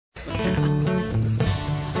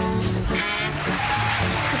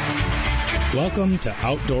Welcome to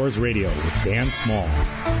Outdoors Radio with Dan Small,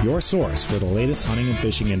 your source for the latest hunting and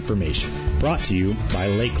fishing information. Brought to you by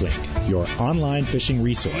LakeLink, your online fishing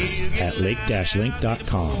resource at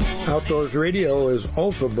lake-link.com. Outdoors Radio is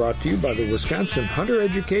also brought to you by the Wisconsin Hunter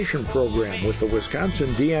Education Program with the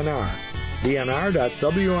Wisconsin DNR,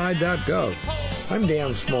 dnr.wi.gov. I'm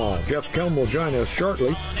Dan Small. Jeff Kelm will join us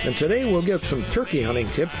shortly, and today we'll get some turkey hunting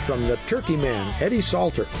tips from the turkey man, Eddie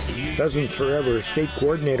Salter. Pheasants Forever State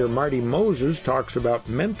Coordinator Marty Moses talks about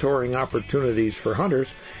mentoring opportunities for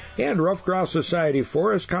hunters, and Rough Grouse Society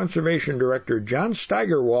Forest Conservation Director John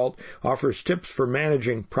Steigerwalt offers tips for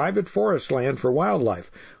managing private forest land for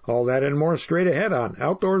wildlife. All that and more straight ahead on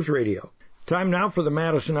Outdoors Radio. Time now for the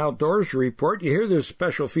Madison Outdoors Report. You hear this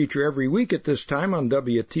special feature every week at this time on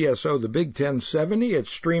WTSO, the Big 1070. It's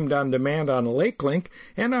streamed on demand on LakeLink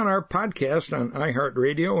and on our podcast on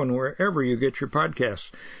iHeartRadio and wherever you get your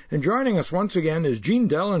podcasts. And joining us once again is Gene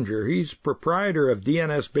Dellinger. He's proprietor of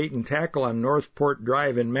DNS Bait and Tackle on Northport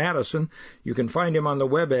Drive in Madison. You can find him on the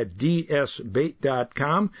web at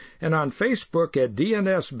dsbait.com and on Facebook at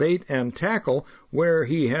DNS Bait and Tackle, where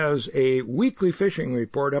he has a weekly fishing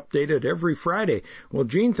report updated every Friday. Well,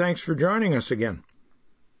 Gene, thanks for joining us again.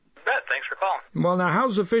 You bet. Thanks for calling. Well, now,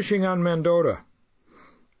 how's the fishing on Mendota?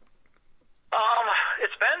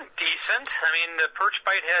 It's been decent. I mean, the perch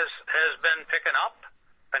bite has been picking up.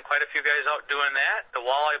 Been quite a few guys out doing that. The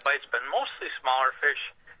walleye bite's been mostly smaller fish.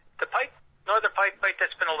 The pike, northern pike bite,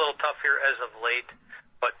 that's been a little tough here as of late.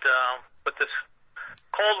 But with this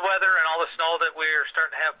cold weather and all the snow that we're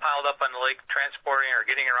starting to have piled up on the lake, transporting or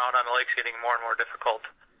getting around on the lake's getting more and more difficult.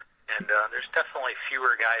 And there's definitely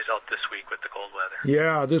fewer guys out this week with the cold weather.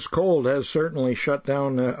 Yeah, this cold has certainly shut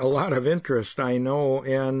down a lot of interest, I know.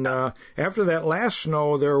 And after that last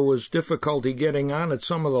snow, there was difficulty getting on at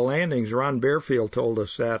some of the landings. Ron Bearfield told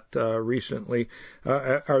us that recently.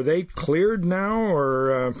 Are they cleared now,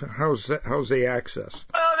 or how's the access?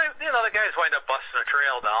 Well, the guys wind up busting a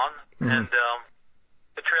trail down, and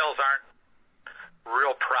the trails aren't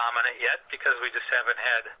real prominent yet because we just haven't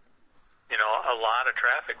had a lot of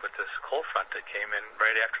traffic with this cold front that came in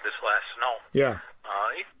right after this last snow. Yeah.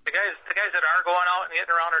 The guys that are going out and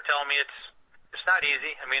getting around are telling me it's not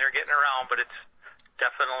easy. I mean, they're getting around, but it's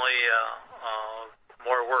definitely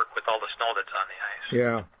more work with all the snow that's on the ice.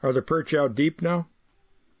 Yeah. Are the perch out deep now?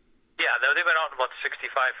 Yeah, they've been out in about 65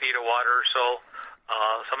 feet of water or so.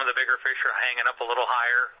 Some of the bigger fish are hanging up a little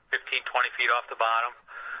higher, 15, 20 feet off the bottom.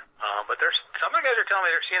 But some of the guys are telling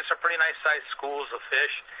me they're seeing some pretty nice sized schools of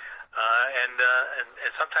fish. And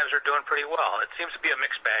sometimes they're doing pretty well. It seems to be a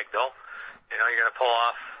mixed bag, though. You're going to pull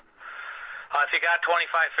off. If you got 25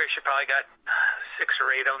 fish, you probably got 6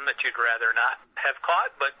 or 8 of them that you'd rather not have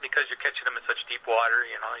caught. But because you're catching them in such deep water,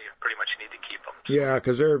 you pretty much need to keep them. So. Yeah,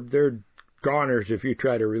 because they're goners if you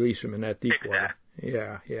try to release them in that deep water.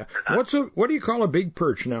 Yeah. What do you call a big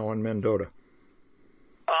perch now on Mendota?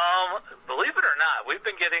 Believe it or not, we've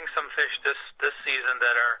been getting some fish this season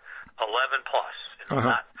that are 11 plus.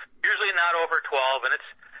 Usually not over 12, and it's,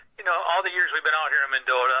 all the years we've been out here in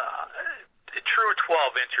Mendota, true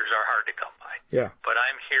 12 inchers are hard to come by. Yeah. But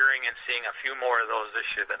I'm hearing and seeing a few more of those this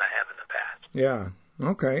year than I have in the past. Yeah.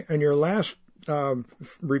 Okay. And your last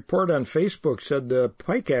report on Facebook said the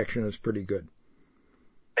pike action is pretty good.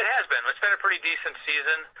 It has been. It's been a pretty decent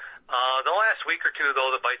season. The last week or two,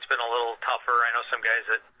 though, the bite's been a little tougher. I know some guys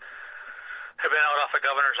that have been out off of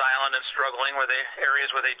Governor's Island and struggling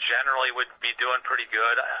areas where they generally would be doing pretty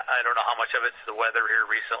good. I don't know how much of it's the weather here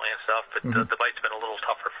recently and stuff, but the bite's been a little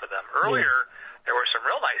tougher for them. Earlier, there were some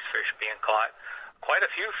real nice fish being caught. Quite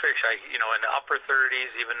a few fish, in the upper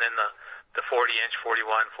 30s, even in the 40-inch, 41,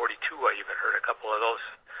 42, I even heard a couple of those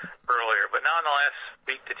earlier. But now in the last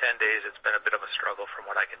week to 10 days, it's been a bit of a struggle from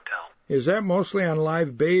what I can tell. Is that mostly on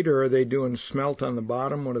live bait, or are they doing smelt on the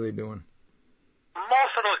bottom? What are they doing?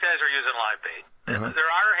 Most of those guys are using live bait.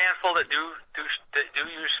 There are a handful that do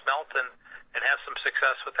use smelt and have some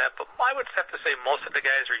success with that, but I would have to say most of the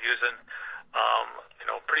guys are using,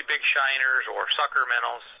 pretty big shiners or sucker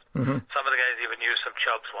minnows. Some of the guys even use some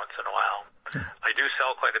chubs once in a while. I do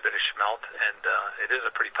sell quite a bit of smelt, and it is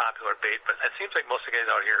a pretty popular bait, but it seems like most of the guys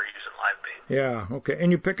out here are using live bait. Yeah, okay.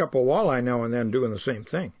 And you pick up a walleye now and then doing the same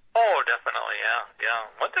thing. Oh, definitely, yeah.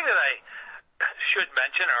 One thing that I should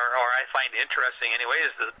mention, or I find interesting anyway,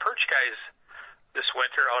 is the perch guys this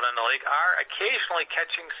winter out on the lake are occasionally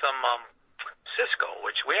catching some Cisco,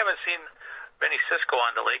 which we haven't seen many Cisco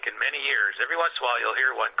on the lake in many years. Every once in a while you'll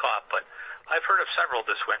hear one caught, but I've heard of several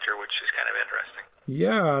this winter, which is kind of interesting.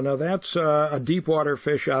 Yeah, now that's a deep water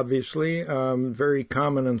fish, obviously, very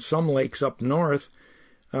common in some lakes up north.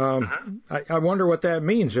 I wonder what that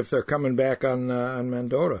means if they're coming back on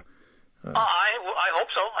Mendota. I hope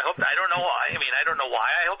so. I don't know why. I mean, I don't know why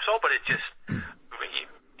I hope so, but it just,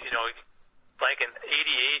 like in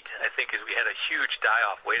 '88, I think we had a huge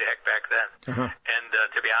die-off way the heck back then. And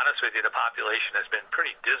to be honest with you, the population has been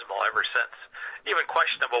pretty dismal ever since. Even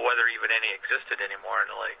questionable whether even any existed anymore in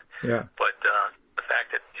the lake. Yeah. But the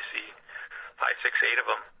fact that you see 5, 6, 8 of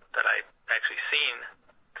them that I've actually seen,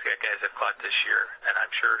 the guys have caught this year, and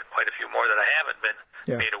I'm sure quite a few more that I haven't been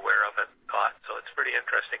made aware of have caught. So it's pretty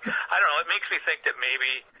interesting. I don't know. It makes me think that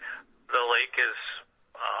maybe the lake is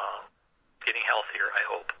getting healthier, I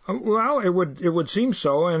hope. Well, it would seem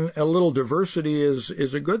so, and a little diversity is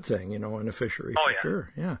a good thing, in a fishery. Oh, for sure.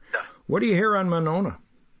 Yeah. What do you hear on Monona?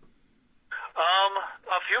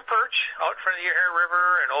 A few perch out in front of the Hare River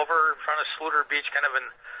and over in front of Sluter Beach, kind of in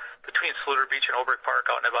between Sluter Beach and Obrick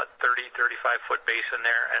Park, out in about 35-foot basin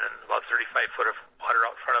there, and about 35 foot of water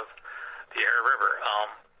out in front of the Hare River.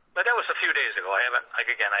 But that was a few days ago. I haven't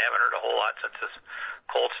heard a whole lot since this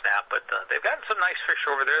cold snap, but they've gotten some nice fish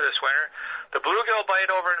over there this winter. The bluegill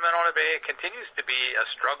bite over in Monona Bay continues to be a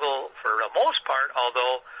struggle for the most part,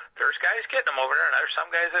 although there's guys getting them over there, and there's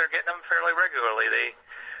some guys that are getting them fairly regularly.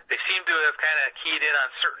 They seem to have kind of keyed in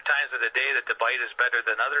on certain times of the day that the bite is better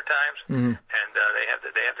than other times, and they have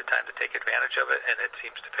the time to take advantage of it, and it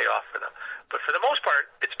seems to pay off for them. But for the most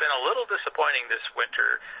part, it's been a little disappointing this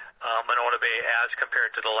winter, Monona Bay, as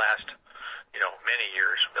compared to the last, many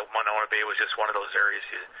years. Monona Bay was just one of those areas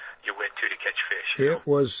you went to catch fish. It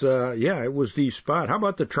was the spot. How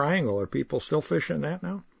about the Triangle? Are people still fishing that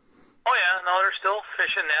now? Oh yeah, no, they're still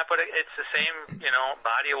fishing that, but it's the same,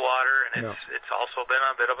 body of water, and it's also been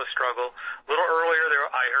a bit of a struggle. A little earlier there,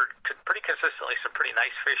 I heard pretty consistently some pretty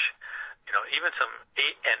nice fish, even some 8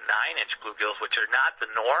 and 9 inch bluegills, which are not the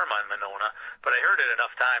norm on Monona, but I heard it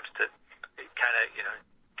enough times to kind of,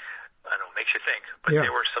 I don't know, makes you think. But there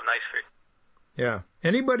were some nice fish. Yeah.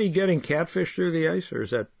 Anybody getting catfish through the ice, or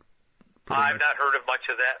is that? I've not heard of much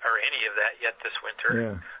of that or any of that yet this winter.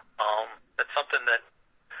 Yeah. That's something that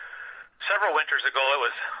several winters ago it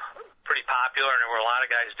was pretty popular, and there were a lot of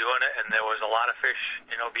guys doing it, and there was a lot of fish,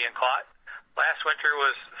 being caught. Last winter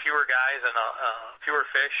was fewer guys and fewer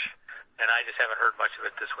fish, and I just haven't heard much of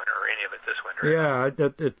it this winter, or any of it this winter. Yeah,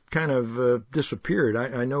 it kind of disappeared.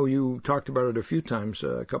 I know you talked about it a few times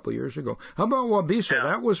a couple of years ago. How about Waubesa?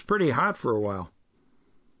 Yeah. That was pretty hot for a while.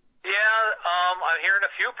 Yeah, I'm hearing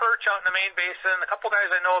a few perch out in the main basin. A couple guys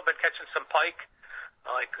I know have been catching some pike,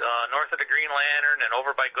 like north of the Green Lantern and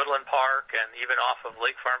over by Goodland Park and even off of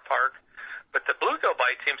Lake Farm Park. But the bluegill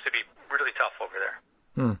bite seems to be really tough over there.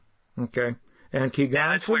 Okay. And Keeganson?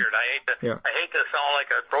 Yeah, it's weird. I hate to sound like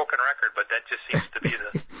a broken record, but that just seems to be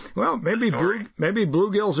the well, maybe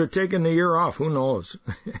bluegills are taking the year off. Who knows?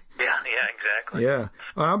 Yeah, exactly. Yeah.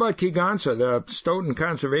 How about Keegansa? The Stoughton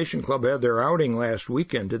Conservation Club had their outing last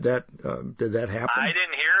weekend. Did that happen? I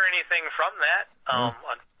didn't hear anything from that.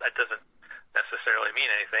 That doesn't necessarily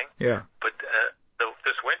mean anything. Yeah. But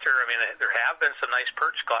this winter, I mean, there have been some nice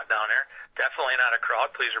perch caught down there. Definitely not a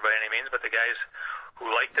crowd pleaser by any means, but the guys who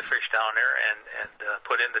like to fish down there and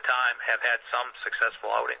put in the time have had some successful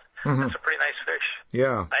outings. It's a pretty nice fish.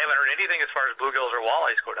 Yeah. I haven't heard anything as far as bluegills or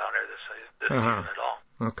walleyes go down there this season at all.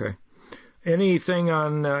 Okay. Anything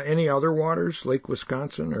on any other waters, Lake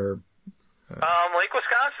Wisconsin or? Lake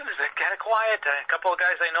Wisconsin has been kind of quiet. A couple of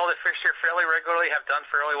guys I know that fish here fairly regularly have done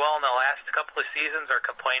fairly well in the last couple of seasons are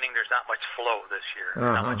complaining there's not much flow this year,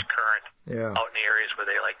 not much current out in the areas where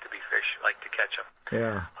they like to be like to catch them.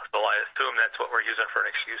 Yeah. So I assume that's what we're using for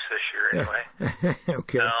an excuse this year anyway.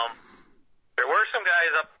 Okay. There were some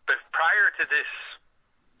guys up, but prior to this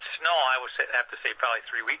snow, I would have to say probably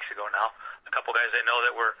 3 weeks ago now, a couple guys I know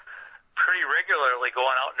that were pretty regularly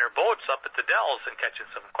going out in their boats up at the Dells and catching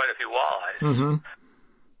quite a few walleyes.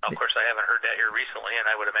 Of course, I haven't heard that here recently, and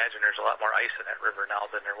I would imagine there's a lot more ice in that river now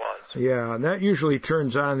than there was. Yeah, and that usually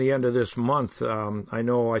turns on the end of this month. I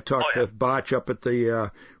know I talked to Botch up at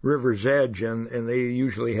the river's edge, and they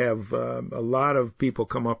usually have a lot of people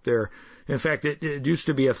come up there. In fact, it used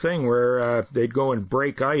to be a thing where they'd go and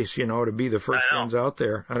break ice, to be the first ones out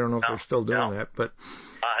there. I don't know if they're still doing that, but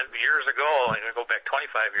years ago, I'm going to go back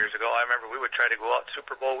 25 years ago, I remember we would try to go out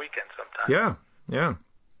Super Bowl weekend sometime. Yeah.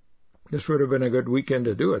 This would have been a good weekend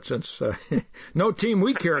to do it since no team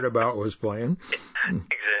we cared about was playing.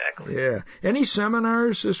 Exactly. Yeah. Any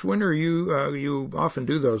seminars this winter? You often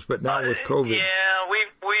do those, but not with COVID. Yeah, we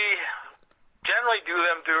generally do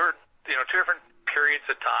them through 2 different periods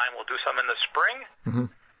of time. We'll do some in the spring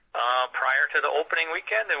prior to the opening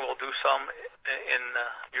weekend, and we'll do some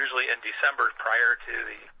usually in December prior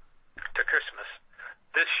to Christmas.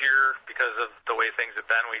 this year, because of the way things have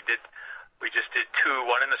been, we just did two,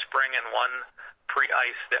 one in the spring and one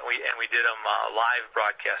pre-ice we did them live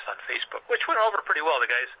broadcast on Facebook, which went over pretty well.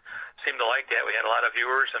 The guys seemed to like that. We had a lot of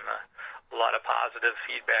viewers and a lot of positive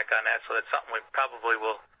feedback on that, so that's something we probably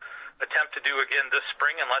will attempt to do again this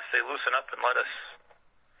spring unless they loosen up and let us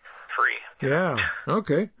free. Yeah,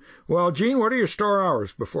 okay. Well, Gene, what are your store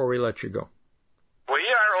hours before we let you go? We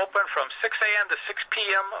are open from 6 a.m. to 6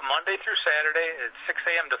 p.m. Monday through Saturday. It's 6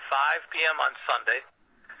 a.m. to 5 p.m. on Sunday.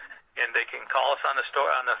 And they can call us on the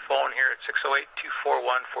phone here at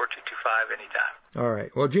 608-241-4225 anytime. All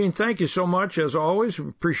right. Well, Gene, thank you so much. As always,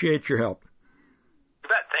 appreciate your help. You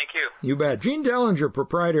bet. Thank you. You bet. Gene Dellinger,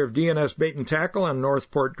 proprietor of DNS Bait and Tackle on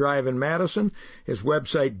Northport Drive in Madison. His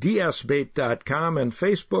website, dsbait.com, and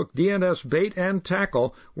Facebook, DNS Bait and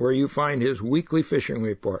Tackle, where you find his weekly fishing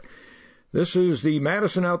report. This is the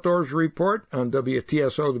Madison Outdoors Report on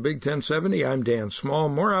WTSO, the Big 1070. I'm Dan Small.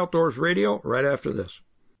 More Outdoors Radio right after this.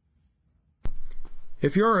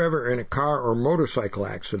 If you're ever in a car or motorcycle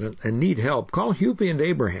accident and need help, call Hupy and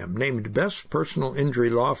Abraham, named Best Personal Injury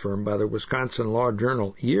Law Firm by the Wisconsin Law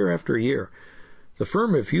Journal year after year. The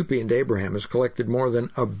firm of Hupy and Abraham has collected more than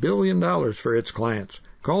 $1 billion for its clients.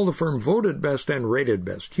 Call the firm voted best and rated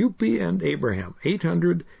best, Hupy and Abraham,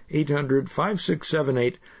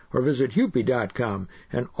 800-800-5678, or visit Hupy.com.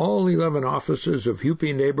 And all 11 offices of Hupy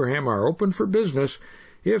and Abraham are open for business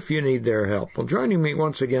if you need their help. Well, joining me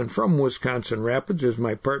once again from Wisconsin Rapids is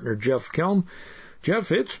my partner, Jeff Kelm.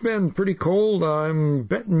 Jeff, it's been pretty cold. I'm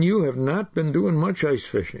betting you have not been doing much ice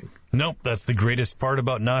fishing. Nope, that's the greatest part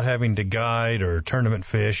about not having to guide or tournament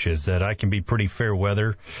fish is that I can be pretty fair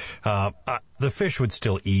weather. The fish would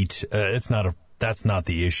still eat. That's not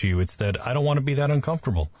the issue. It's that I don't want to be that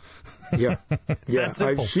uncomfortable. Yeah, yeah.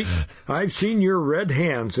 I've seen your red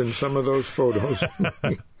hands in some of those photos.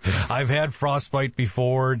 I've had frostbite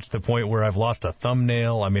before to the point where I've lost a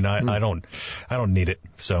thumbnail. I mean, I don't need it.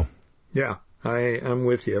 So yeah, I'm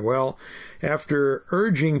with you. Well, after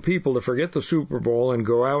urging people to forget the Super Bowl and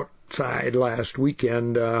go outside last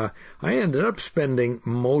weekend, I ended up spending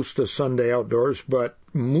most of Sunday outdoors, but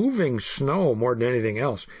moving snow more than anything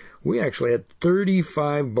else. We actually had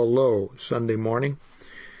 35 below Sunday morning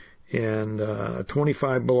and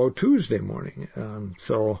 25 below Tuesday morning.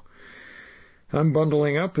 So I'm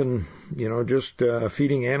bundling up and, just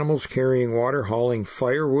feeding animals, carrying water, hauling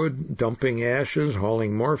firewood, dumping ashes,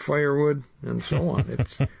 hauling more firewood, and so on.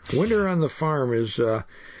 It's winter on the farm is,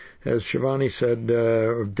 as Shivani said,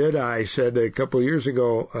 Deadeye said a couple of years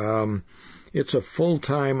ago, it's a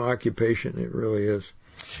full-time occupation. It really is.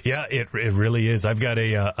 Yeah, it really is. I've got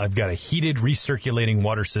a heated recirculating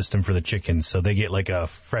water system for the chickens, so they get like a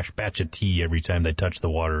fresh batch of tea every time they touch the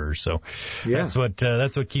water. So yeah.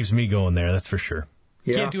 That's what keeps me going there. That's for sure.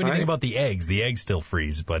 Yeah, can't do anything about the eggs. The eggs still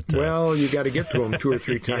frease, but well, you got to get to them 2 or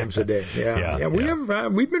 3 times a day. Yeah.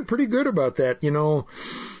 We've been pretty good about that.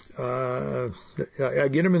 I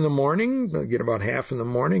get them in the morning. I get about half in the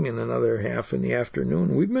morning and another half in the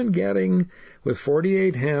afternoon. We've been getting, with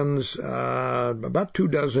 48 hens, about 2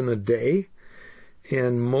 dozen a day,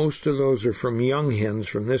 and most of those are from young hens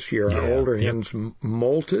from this year. Our older hens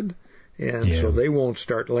molted, and so they won't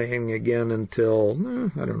start laying again until,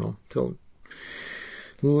 till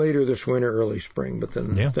later this winter, early spring. But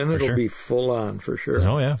then it'll be full on for sure.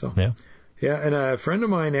 Oh, yeah. So, yeah, and a friend of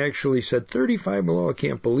mine actually said 35 below. I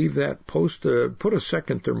can't believe that. Put a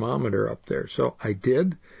second thermometer up there. So I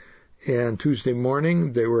did. And Tuesday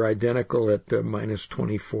morning, they were identical at minus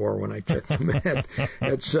 24 when I checked them at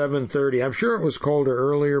 7:30. I'm sure it was colder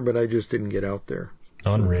earlier, but I just didn't get out there.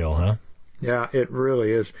 Unreal, huh? Yeah, it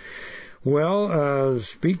really is. Well,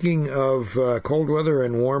 speaking of cold weather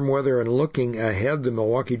and warm weather and looking ahead, the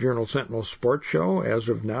Milwaukee Journal Sentinel Sports Show, as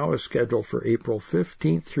of now, is scheduled for April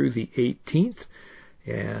 15th through the 18th.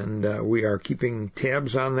 And we are keeping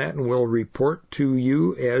tabs on that, and we'll report to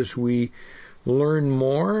you as we learn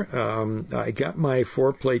more. I got my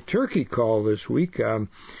 4-play turkey call this week.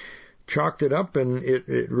 Chalked it up, and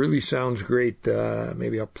it really sounds great.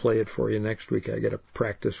 Maybe I'll play it for you next week. I got to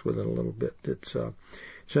practice with it a little bit. It's a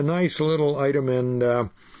nice little item, and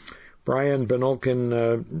Brian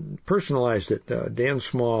Benolkin personalized it. Dan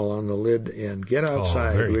Small on the lid, and Get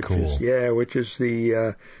Outside, which is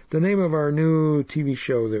the name of our new TV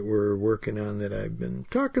show that we're working on that I've been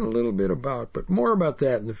talking a little bit about, but more about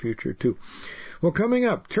that in the future too. Well, coming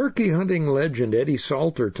up, turkey hunting legend Eddie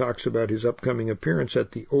Salter talks about his upcoming appearance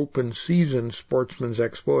at the open season Sportsmans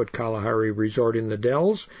Expo at Kalahari Resort in the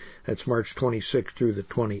Dells. That's March 26th through the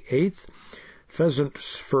 28th.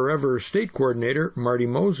 Pheasants Forever State Coordinator Marty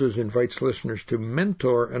Moses invites listeners to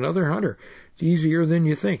mentor another hunter. It's easier than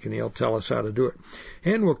you think, and he'll tell us how to do it.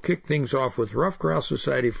 And we'll kick things off with Rough Grouse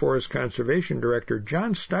Society Forest Conservation Director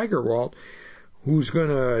John Steigerwalt, who's going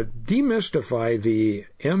to demystify the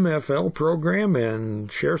MFL program and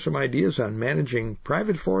share some ideas on managing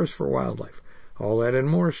private forests for wildlife. All that and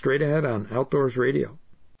more straight ahead on Outdoors Radio.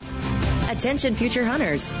 Attention future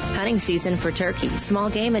hunters. Hunting season for turkey, small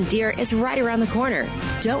game, and deer is right around the corner.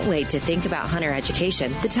 Don't wait to think about hunter education.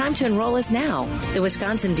 The time to enroll is now. The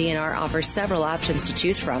Wisconsin DNR offers several options to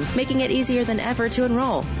choose from, making it easier than ever to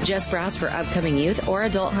enroll. Just browse for upcoming youth or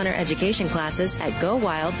adult hunter education classes at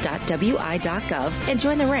gowild.wi.gov and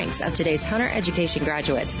join the ranks of today's hunter education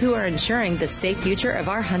graduates who are ensuring the safe future of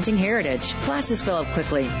our hunting heritage. Classes fill up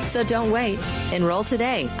quickly, so don't wait. Enroll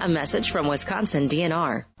today. A message from Wisconsin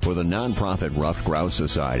DNR. For the nonprofit Ruffed Grouse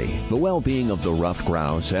Society, the well-being of the ruffed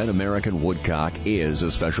grouse and American woodcock is a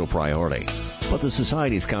special priority. But the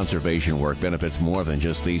Society's conservation work benefits more than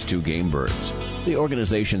just these two game birds. The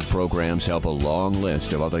organization's programs help a long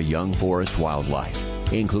list of other young forest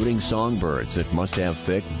wildlife, including songbirds that must have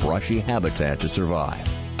thick, brushy habitat to survive.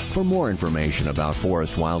 For more information about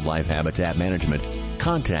forest wildlife habitat management,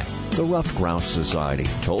 contact the Ruffed Grouse Society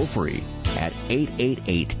toll-free at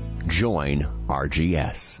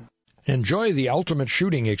 888-JOIN-RGS. Enjoy the ultimate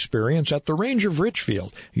shooting experience at the Range of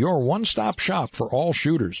Richfield, your one-stop shop for all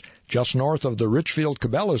shooters. Just north of the Richfield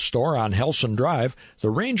Cabela's store on Helson Drive, the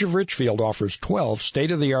Range of Richfield offers 12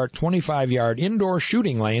 state-of-the-art 25-yard indoor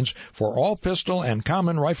shooting lanes for all pistol and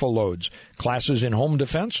common rifle loads, classes in home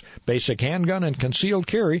defense, basic handgun and concealed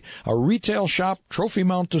carry, a retail shop, trophy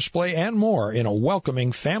mount display, and more in a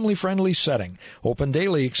welcoming, family-friendly setting. Open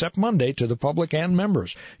daily except Monday to the public and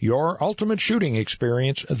members. Your ultimate shooting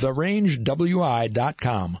experience, therangewi.com.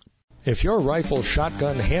 If your rifle,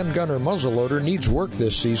 shotgun, handgun, or muzzleloader needs work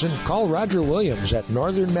this season, call Roger Williams at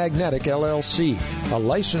Northern Magnetic LLC. A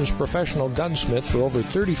licensed professional gunsmith for over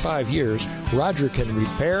 35 years, Roger can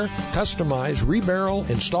repair, customize, rebarrel,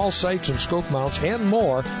 install sights and scope mounts, and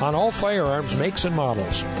more on all firearms makes and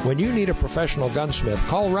models. When you need a professional gunsmith,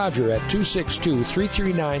 call Roger at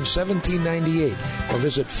 262-339-1798 or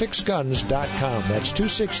visit fixguns.com. That's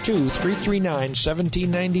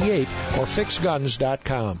 262-339-1798 or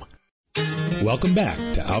fixguns.com. Welcome back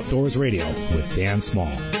to Outdoors Radio with Dan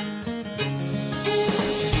Small.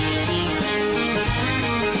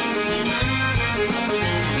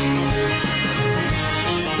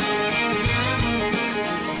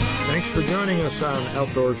 Thanks for joining us on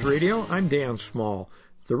Outdoors Radio. I'm Dan Small.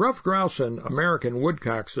 The Ruffed Grouse and American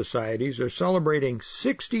Woodcock Societies are celebrating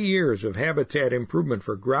 60 years of habitat improvement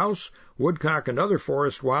for grouse, woodcock, and other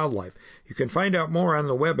forest wildlife. You can find out more on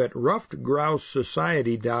the web at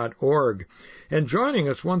ruffedgrousesociety.org. And joining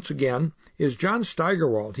us once again is John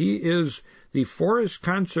Steigerwalt. He is the Forest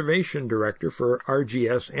Conservation Director for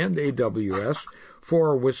RGS and AWS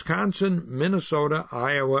for Wisconsin, Minnesota,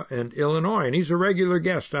 Iowa, and Illinois. And he's a regular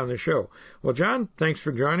guest on the show. Well, John, thanks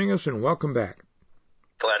for joining us and welcome back.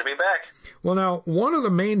 Glad to be back. Well, now, one of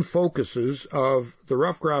the main focuses of the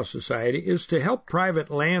Ruffed Grouse Society is to help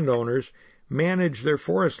private landowners manage their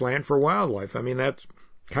forest land for wildlife. I mean, that's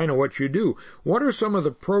kind of what you do. What are some of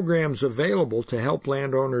the programs available to help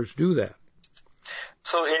landowners do that?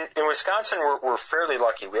 So in Wisconsin, we're fairly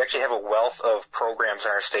lucky. We actually have a wealth of programs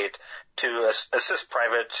in our state to assist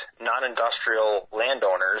private, non-industrial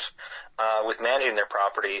landowners with managing their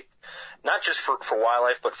property, not just for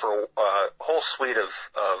wildlife, but for a whole suite of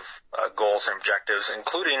goals and objectives,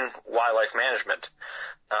 including wildlife management.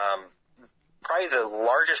 Probably the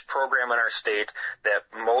largest program in our state that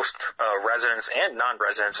most residents and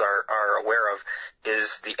non-residents are aware of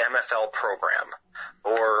is the MFL program,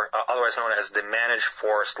 or otherwise known as the Managed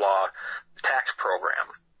Forest Law Tax Program.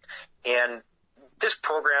 And this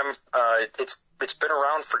program, it's been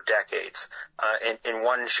around for decades in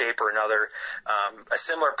one shape or another. A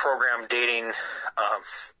similar program dating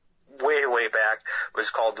way back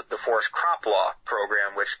was called the Forest Crop Law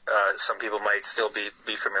Program, which some people might still be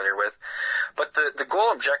familiar with. But the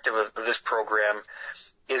goal objective of this program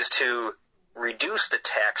is to reduce the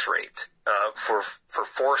tax rate for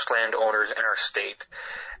forest land owners in our state,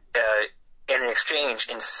 and in exchange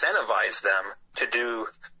incentivize them to do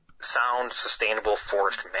sound, sustainable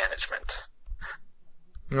forest management.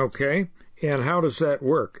 Okay, and how does that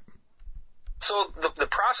work? So the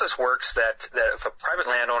process works that if a private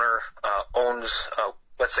landowner owns,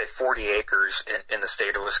 let's say, 40 acres in the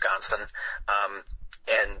state of Wisconsin,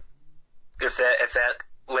 and if that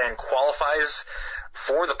land qualifies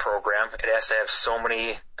for the program, it has to have so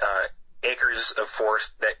many acres acres of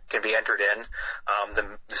forest that can be entered in.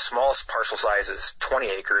 The smallest parcel size is 20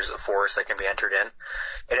 acres of forest that can be entered in.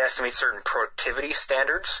 It has to meet certain productivity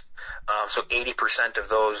standards. So 80% of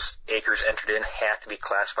those acres entered in have to be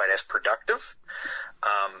classified as productive.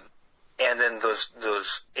 And then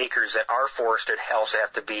those acres that are forested also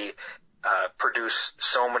have to be produce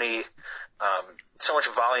so much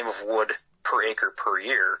volume of wood per acre per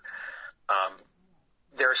year.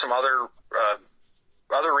 There are some other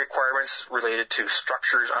requirements related to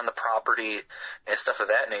structures on the property and stuff of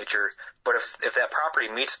that nature. But if that property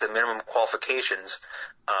meets the minimum qualifications,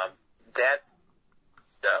 that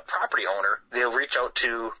property owner, they'll reach out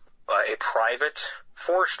to a private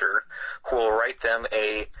forester who will write them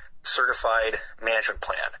a certified management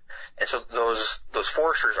plan. And so those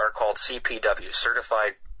foresters are called CPWs,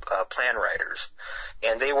 certified plan writers.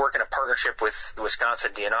 And they work in a partnership with the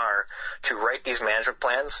Wisconsin DNR to write these management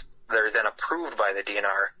plans that are then approved by the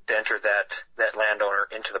DNR to enter that landowner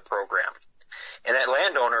into the program. And that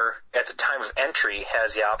landowner, at the time of entry,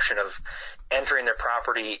 has the option of entering their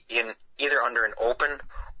property in either under an open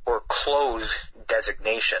or closed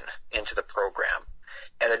designation into the program.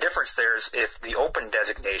 And the difference there is if the open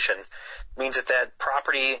designation means that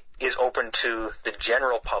property is open to the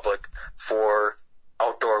general public for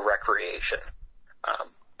outdoor recreation.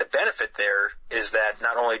 The benefit there is that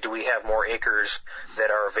not only do we have more acres that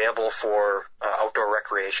are available for outdoor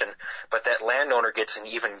recreation, but that landowner gets an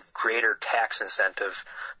even greater tax incentive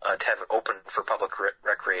to have it open for public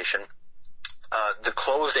recreation. The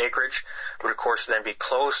closed acreage would, of course, then be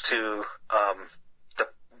closed to the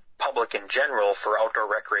public in general for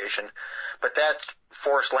outdoor recreation, but that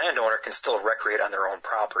forest landowner can still recreate on their own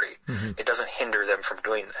property. Mm-hmm. It doesn't hinder them from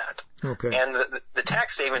doing that. Okay. And the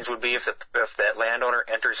tax savings would be if that landowner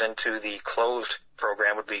enters into the closed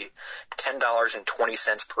program would be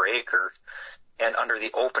 $10.20 per acre, and under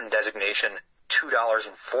the open designation,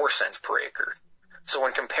 $2.04 per acre. So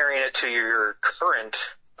when comparing it to your current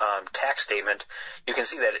tax statement, you can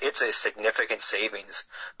see that it's a significant savings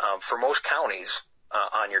for most counties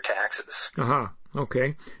on your taxes. Uh-huh.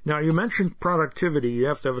 Okay. Now, you mentioned productivity. You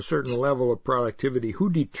have to have a certain level of productivity. Who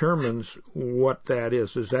determines what that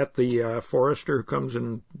is? Is that the forester who comes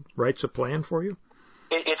and writes a plan for you?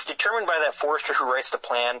 It's determined by that forester who writes the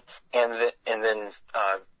plan and then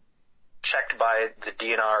checked by the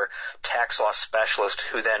DNR tax law specialist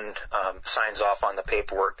who then signs off on the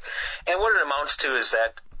paperwork. And what it amounts to is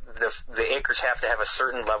that the acres have to have a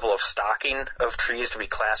certain level of stocking of trees to be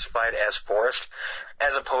classified as forest,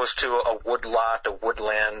 as opposed to a woodlot, a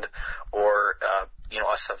woodland, or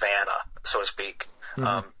a savanna, so to speak.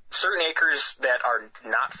 Mm-hmm. Certain acres that are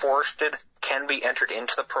not forested can be entered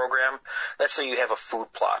into the program. Let's say you have a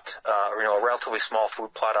food plot, a relatively small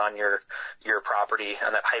food plot on your property,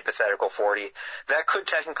 on that hypothetical 40. That could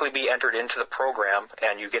technically be entered into the program,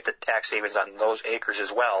 and you get the tax savings on those acres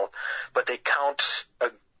as well. But they count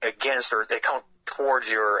against, or they count towards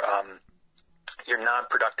your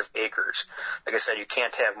non-productive acres. Like I said, you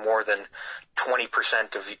can't have more than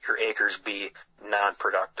 20% of your acres be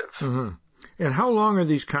non-productive. Mm-hmm. And how long are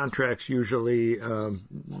these contracts usually?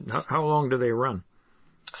 How long do they run?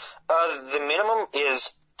 The minimum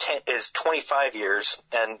is 25 years,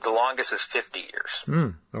 and the longest is 50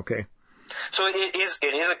 years. Okay. So it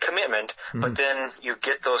is a commitment, but then you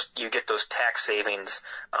get those tax savings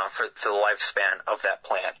for the lifespan of that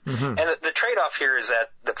plan. Mm-hmm. And the trade-off here is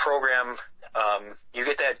that the program, you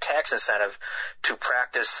get that tax incentive to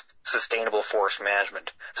practice sustainable forest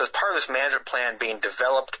management. So as part of this management plan being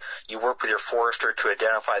developed, you work with your forester to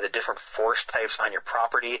identify the different forest types on your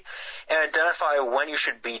property and identify when you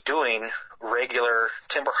should be doing regular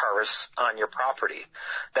timber harvests on your property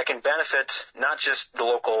that can benefit not just the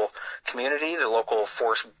local community, the local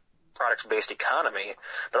forest products-based economy,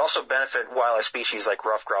 but also benefit wildlife species like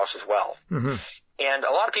ruffed grouse as well. Mm-hmm. And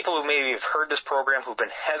a lot of people who maybe have heard this program, who've been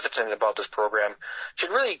hesitant about this program,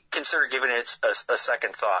 should really consider giving it a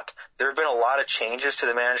second thought. There have been a lot of changes to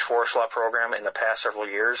the Managed Forest Law program in the past several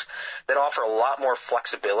years that offer a lot more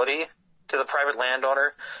flexibility to the private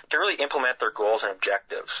landowner to really implement their goals and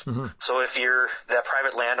objectives. Mm-hmm. So if you're that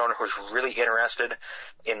private landowner who's really interested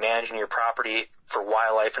in managing your property for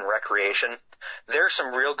wildlife and recreation, there are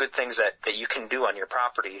some real good things that you can do on your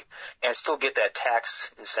property and still get that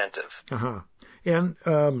tax incentive. Uh-huh. And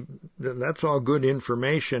that's all good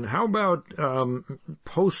information. How about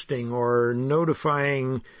posting or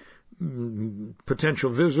notifying potential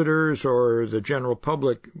visitors or the general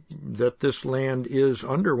public that this land is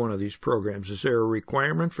under one of these programs? Is there a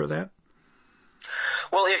requirement for that?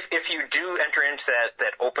 Well, if you do enter into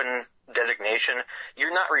that open designation,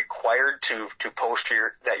 you're not required to post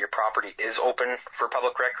that your property is open for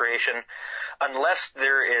public recreation unless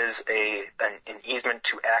there is an easement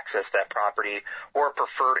to access that property or a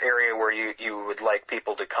preferred area where you would like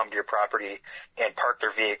people to come to your property and park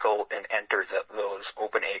their vehicle and enter those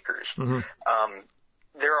open acres. Mm-hmm.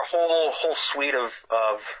 There are a whole suite of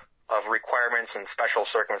requirements and special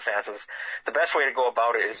circumstances. The best way to go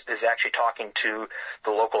about it is actually talking to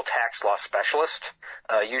the local tax law specialist.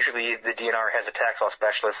 Usually the DNR has a tax law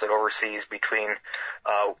specialist that oversees between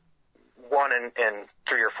 1 and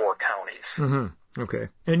 3 or 4 counties. Mm-hmm. Okay.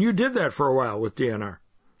 And you did that for a while with DNR.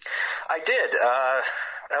 I did.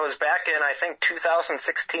 That was back in, I think,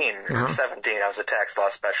 2016 or 17. I was a tax law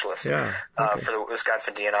specialist for the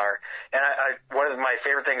Wisconsin DNR. And one of my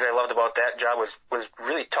favorite things I loved about that job was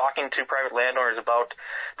really talking to private landowners about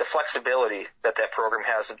the flexibility that program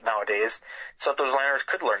has nowadays, so that those landowners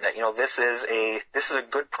could learn that, this is a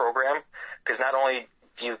good program, because not only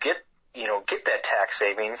do you get that tax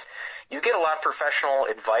savings, you get a lot of professional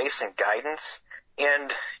advice and guidance. And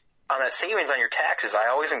on that savings on your taxes, I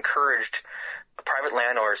always encouraged private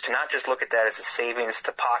landowners to not just look at that as a savings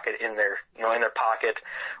to pocket in their pocket,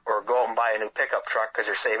 or go out and buy a new pickup truck because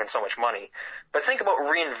they're saving so much money, but think about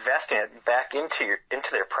reinvesting it back into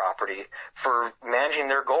their property for managing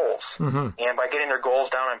their goals. Mm-hmm. And by getting their goals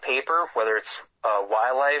down on paper, whether it's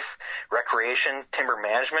wildlife, recreation, timber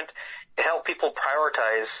management, it helped people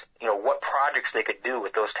prioritize, what projects they could do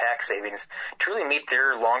with those tax savings to really meet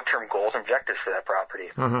their long-term goals and objectives for that property.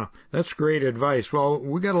 That's great advice. Well,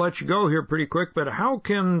 we got to let you go here pretty quick, but how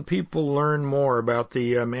can people learn more about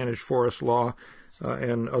the managed forest law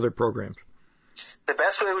and other programs? The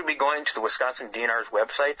best way would be going to the Wisconsin DNR's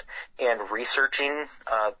website and researching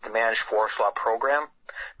the managed forest law program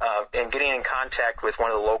and getting in contact with one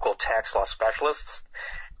of the local tax law specialists.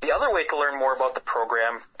 The other way to learn more about the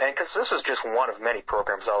program, and because this is just one of many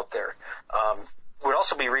programs out there, would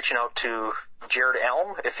also be reaching out to Jared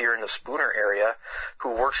Elm, if you're in the Spooner area,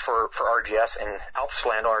 who works for RGS and helps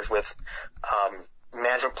landowners with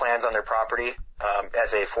management plans on their property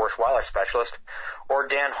as a forest wildlife specialist, or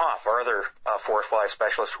Dan Hoff, our other forest wildlife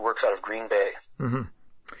specialist who works out of Green Bay. Mm-hmm.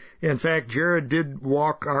 In fact, Jared did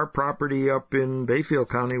walk our property up in Bayfield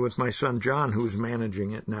County with my son John, who's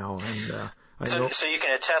managing it now, and So you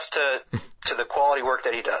can attest to the quality work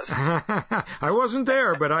that he does. I wasn't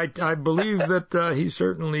there, but I believe that he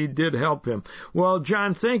certainly did help him. Well,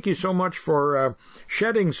 John, thank you so much for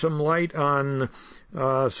shedding some light on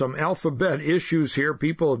some alphabet issues here.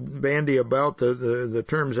 People bandy about the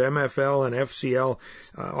terms MFL and FCL,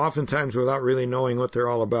 oftentimes without really knowing what they're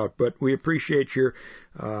all about. But we appreciate your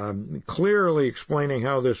clearly explaining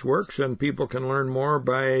how this works, and people can learn more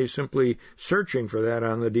by simply searching for that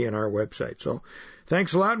on the DNR website. So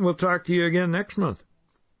thanks a lot, and we'll talk to you again next month.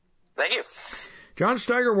 Thank you. John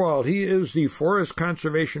Steigerwald, he is the Forest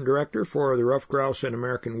Conservation Director for the Ruffed Grouse and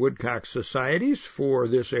American Woodcock Societies for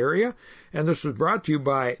this area. And this was brought to you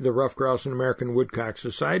by the Ruffed Grouse and American Woodcock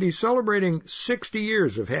Society, celebrating 60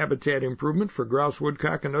 years of habitat improvement for grouse,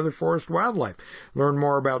 woodcock, and other forest wildlife. Learn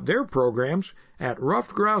more about their programs at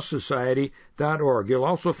ruffedgrousesociety.org. You'll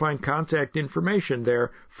also find contact information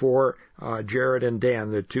there for Jared and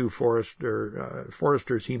Dan, the two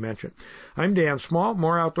foresters he mentioned. I'm Dan Small.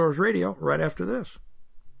 More Outdoors Radio right after this.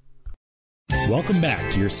 Welcome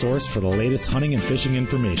back to your source for the latest hunting and fishing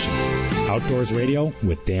information. Outdoors Radio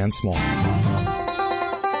with Dan Small.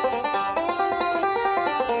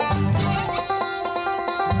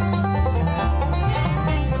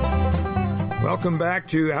 Welcome back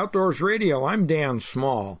to Outdoors Radio. I'm Dan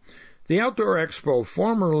Small. The Outdoor Expo,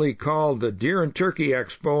 formerly called the Deer and Turkey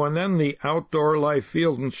Expo and then the Outdoor Life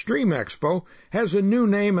Field and Stream Expo, has a new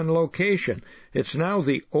name and location. It's now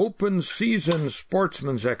the Open Season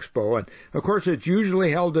Sportsmans Expo, and of course it's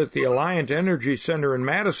usually held at the Alliant Energy Center in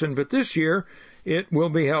Madison, but this year it will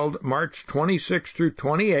be held March 26th through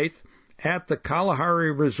 28th at the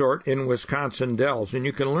Kalahari Resort in Wisconsin Dells, and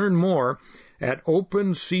you can learn more at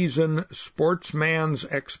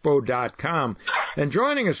OpenSeasonSportsmansExpo.com. And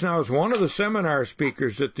joining us now is one of the seminar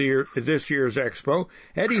speakers at this year's Expo,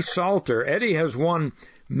 Eddie Salter. Eddie has won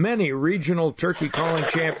many regional turkey calling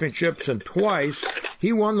championships, and twice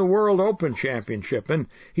he won the World Open Championship. And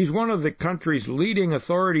he's one of the country's leading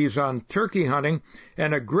authorities on turkey hunting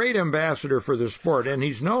and a great ambassador for the sport. And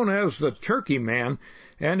he's known as the Turkey Man.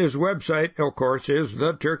 And his website, of course, is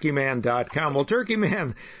theturkeyman.com. Well, Turkey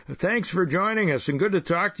Man, thanks for joining us, and good to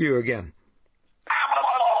talk to you again.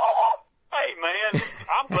 Hey, man,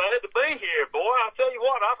 I'm glad to be here, boy. I tell you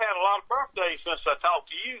what, I've had a lot of birthdays since I talked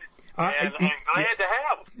to you. and glad to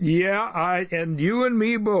have them. Yeah, and you and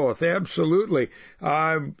me both, absolutely.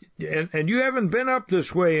 And you haven't been up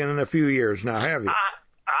this way in a few years now, have you?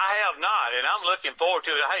 I have not, and I'm looking forward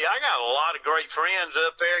to it. Hey, I got a lot of great friends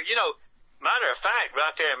up there. You know, matter of fact,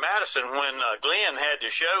 right there in Madison, when Glenn had the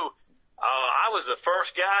show, I was the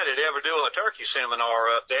first guy that ever do a turkey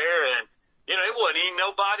seminar up there, and you know, it wasn't even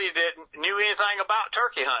nobody that knew anything about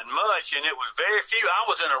turkey hunting much, and it was very few. I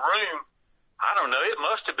was in a room, I don't know, it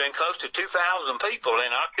must have been close to 2,000 people,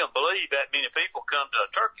 and I couldn't believe that many people come to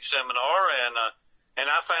a turkey seminar, and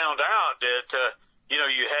I found out that, you know,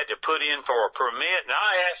 you had to put in for a permit, and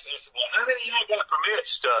I asked them, well, how many of you got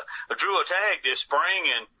permits to drew a tag this spring?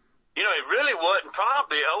 And, you know, it really wasn't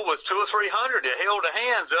probably over 200 or 300 that held their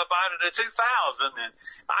hands up out of the 2,000, and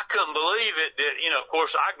I couldn't believe it that, you know, of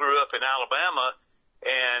course, I grew up in Alabama,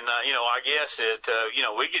 and, you know, I guess that, you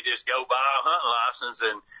know, we could just go buy a hunting license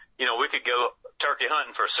and, you know, we could go turkey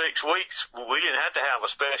hunting for 6 weeks. We didn't have to have a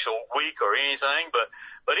special week or anything, but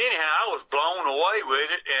anyhow, I was blown away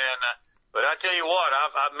with it, and, but I tell you what,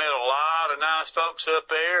 I've met a lot of nice folks up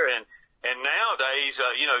there, and nowadays,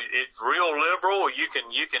 you know, it's real liberal. You can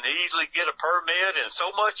easily get a permit, and so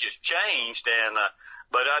much has changed. And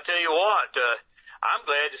but I tell you what, I'm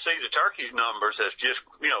glad to see the turkeys numbers has just,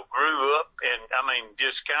 you know, grew up, and I mean,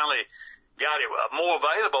 just kind of got it more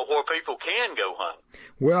available where people can go hunt.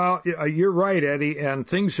 Well, you're right, Eddie, and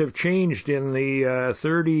things have changed in the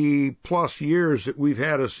 30-plus years that we've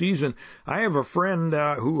had a season. I have a friend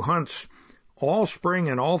who hunts all spring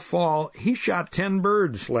and all fall. He shot 10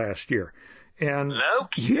 birds last year. And no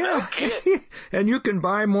kidding. And you can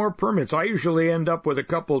buy more permits. I usually end up with a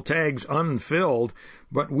couple tags unfilled,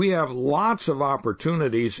 but we have lots of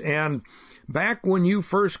opportunities. And back when you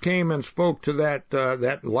first came and spoke to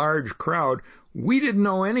that large crowd, we didn't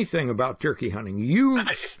know anything about turkey hunting.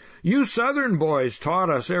 You Southern boys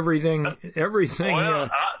taught us everything. Well,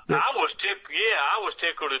 I was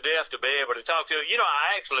tickled to death to be able to talk to you. You know,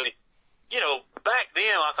 I actually, you know, back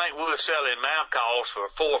then I think we were selling mouth calls for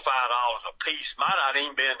 $4 or $5 a piece. Might not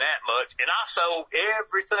even been that much. And I sold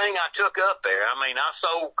everything I took up there. I mean, I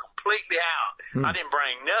sold completely out. I didn't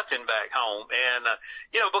bring nothing back home. And,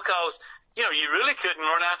 you know, because, you know, you really couldn't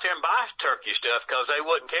run out there and buy turkey stuff because they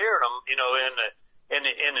wouldn't carry them, you know, in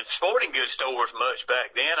the sporting goods stores much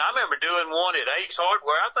back then. I remember doing one at Ace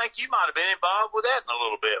Hardware. I think you might have been involved with that in a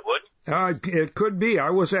little bit, wouldn't you? It could be.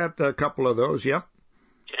 I was at a couple of those, yep.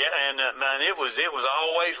 Yeah, and man, it was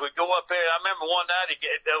always, we'd go up there. I remember one night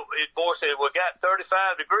his boy said, we got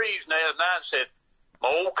 35 degrees now, and I said, my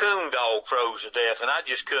old coon dog froze to death, and I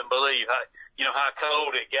just couldn't believe how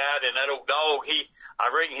cold it got. And that old dog, I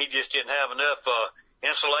reckon he just didn't have enough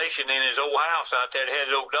insulation in his old house out there that had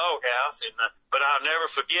his old dog house. And but I'll never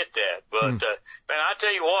forget that. But man, I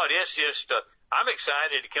tell you what, it's just I'm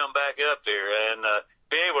excited to come back up there and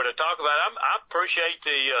be able to talk about it. I appreciate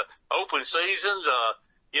the open seasons.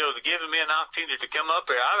 You know, giving me an opportunity to come up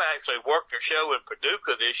here. I've actually worked a show in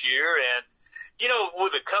Paducah this year, and you know,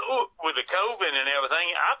 with the COVID and everything,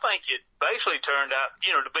 I think it basically turned out,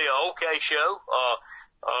 you know, to be an okay show.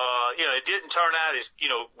 You know, it didn't turn out as, you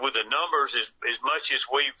know, with the numbers as much as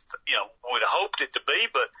we, you know, would have hoped it to be.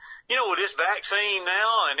 But you know, with this vaccine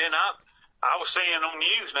now, and then I was seeing on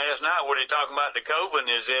news last night where they're talking about the COVID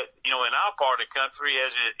is that, you know, in our part of the country,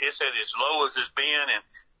 it's at as low as it's been, and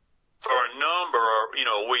for a number of, you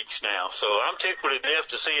know, weeks now. So I'm tickled to death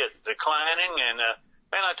to see it declining. And,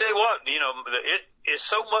 man, I tell you what, you know, it is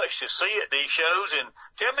so much to see at these shows. And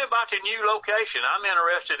tell me about the new location. I'm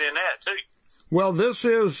interested in that, too. Well, this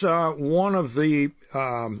is one of the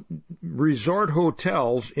resort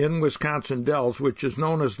hotels in Wisconsin Dells, which is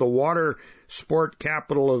known as the water sport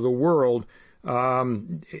capital of the world.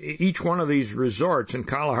 Each one of these resorts, and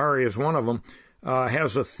Kalahari is one of them,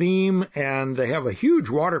 has a theme, and they have a huge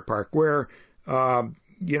water park where,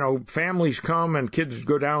 you know, families come and kids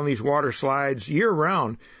go down these water slides year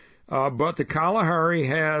round. But the Kalahari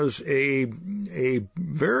has a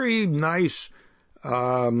very nice,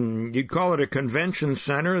 you'd call it a convention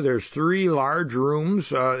center. There's 3 large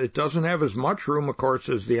rooms. It doesn't have as much room, of course,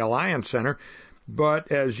 as the Alliance Center.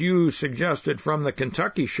 But as you suggested from the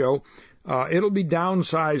Kentucky show, it'll be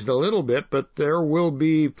downsized a little bit, but there will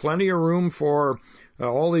be plenty of room for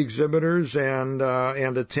all the exhibitors and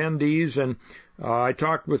attendees. And I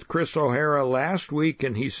talked with Chris O'Hara last week,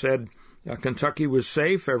 and he said Kentucky was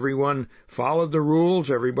safe. Everyone followed the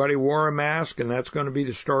rules. Everybody wore a mask, and that's going to be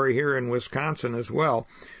the story here in Wisconsin as well.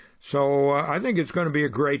 So I think it's going to be a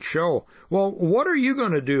great show. Well, what are you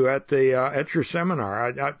going to do at your seminar?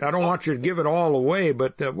 I don't want you to give it all away,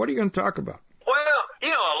 but what are you going to talk about? Well, you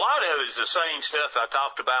know, a lot of it is the same stuff I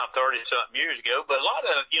talked about 30-something years ago, but a lot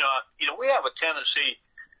of, we have a tendency,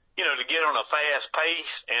 to get on a fast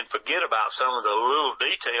pace and forget about some of the little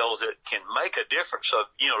details that can make a difference of,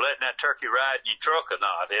 letting that turkey ride in your truck or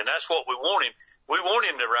not. And that's what we want him. We want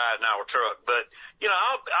him to ride in our truck. But,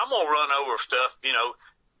 I'm going to run over stuff,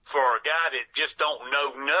 for a guy that just don't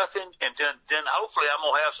know nothing. And then hopefully I'm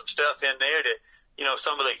going to have some stuff in there that,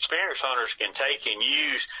 some of the experienced hunters can take and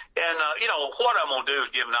use. And, what I'm going to do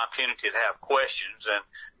is give an opportunity to have questions. And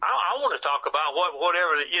I want to talk about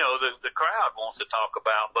whatever, the crowd wants to talk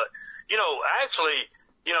about. But, actually,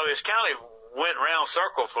 it's kind of went round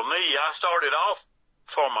circle for me. I started off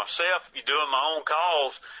for myself doing my own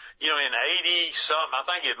calls, in 80-something. I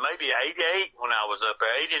think it may be 88 when I was up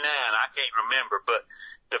there, 89. I can't remember. But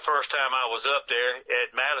the first time I was up there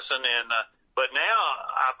at Madison but now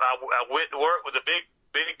I went to work with the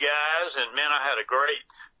big guys, and man, I had a great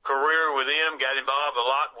career with them, got involved a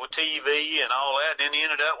lot with TV and all that, and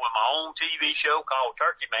then ended up with my own TV show called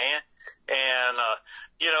Turkey Man. And,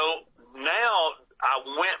 now I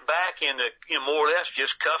went back into, more or less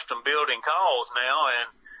just custom building calls now,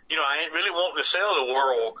 and, I ain't really wanting to sell the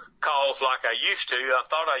world calls like I used to. I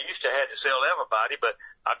thought I used to have to sell everybody, but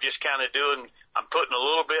I'm just kind of I'm putting a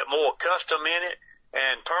little bit more custom in it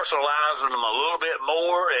and personalizing them a little bit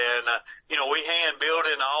more. And, we hand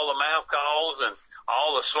building all the mouth calls and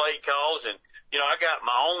all the slate calls. And, I got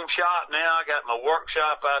my own shop now. I got my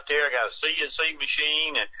workshop out there. I got a CNC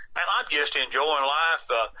machine, and man, I'm just enjoying life,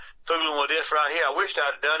 fooling with this right here. I wished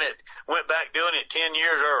I'd done it, went back doing it 10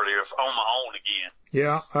 years earlier on my own again.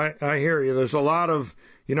 Yeah, I hear you. There's a lot of,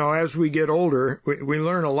 as we get older, we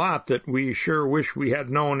learn a lot that we sure wish we had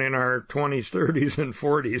known in our 20s, 30s, and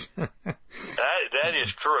 40s. That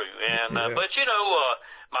is true. And, yeah. But,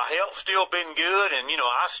 my health's still been good, and,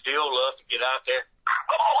 I still love to get out there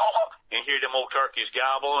and hear them old turkeys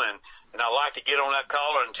gobble, and I like to get on that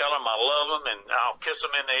collar and tell them I love them, and I'll kiss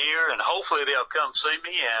them in the ear, and hopefully they'll come see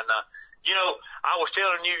me. And, I was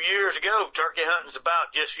telling you years ago, turkey hunting's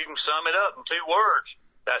about just, you can sum it up in 2 words.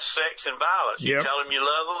 That's sex and violence. You tell them you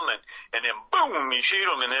love them, and then boom, you shoot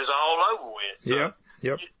them, and it's all over with. So,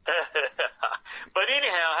 Yep. But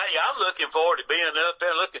anyhow, hey, I'm looking forward to being up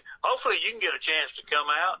there. Hopefully you can get a chance to come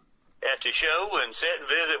out at the show and sit and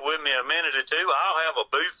visit with me a minute or two. I'll have a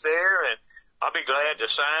booth there, and I'll be glad to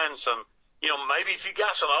sign some. Maybe if you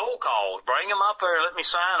got some old calls, bring them up there. Let me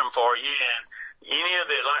sign them for you. And any of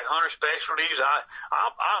the like hunter specialties,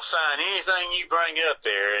 I'll sign anything you bring up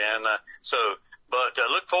there. And But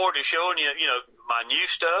look forward to showing you, my new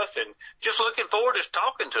stuff, and just looking forward to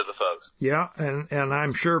talking to the folks. Yeah, and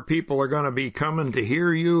I'm sure people are going to be coming to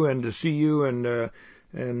hear you and to see you and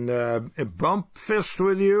bump fists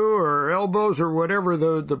with you or elbows or whatever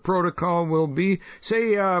the protocol will be.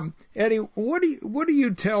 Say, Eddie, what do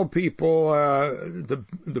you tell people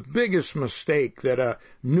the biggest mistake that a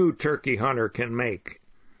new turkey hunter can make?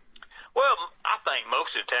 Well, I think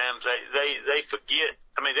most of the times they forget.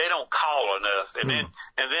 I mean, they don't call enough, and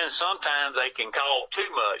then sometimes they can call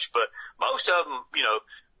too much. But most of them,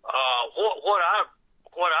 what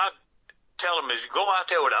I tell them is go out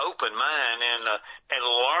there with an open mind and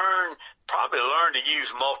learn to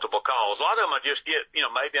use multiple calls. A lot of them will just get,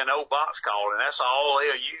 maybe an old box call, and that's all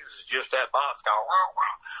they'll use is just that box call.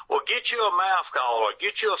 Well, get you a mouth call or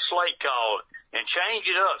get you a slate call and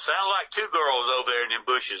change it up. Sound like 2 girls over there in them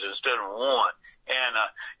bushes instead of 1. And,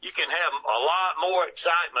 you can have a lot more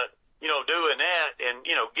excitement, doing that and,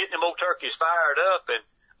 getting them old turkeys fired up. And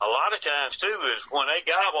a lot of times too is when they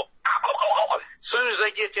gobble, as soon as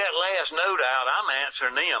they get that last note out, I'm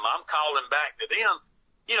answering them. I'm calling back to them.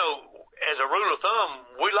 As a rule of thumb,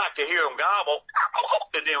 we like to hear them gobble,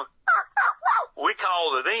 and then we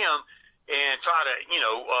call to them and try to,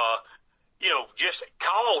 just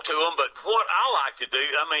call to them. But what I like to do,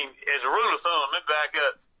 as a rule of thumb, let me back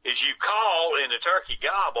up, is you call and the turkey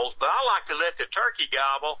gobbles, but I like to let the turkey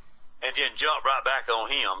gobble and then jump right back on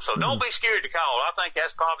him. So don't be scared to call. I think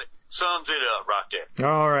that's probably sums it up right there.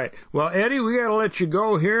 All right. Well, Eddie, we got to let you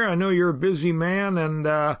go here. I know you're a busy man,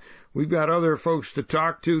 and we've got other folks to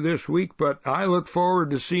talk to this week, but I look forward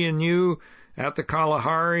to seeing you at the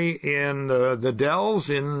Kalahari in the Dells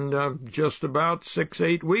in just about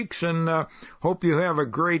 6-8 weeks, and hope you have a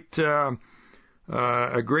great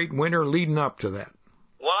winter leading up to that.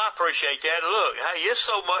 Well, I appreciate that. Look, hey, it's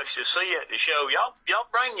so much to see at the show. Y'all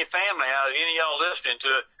bring your family out. Any of y'all listening to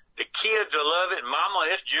it, the kids will love it. Mama,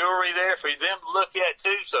 there's jewelry there for them to look at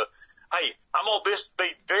too. So, hey, I'm gonna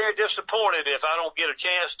be very disappointed if I don't get a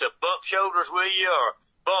chance to bump shoulders with you or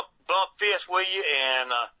bump fists with you.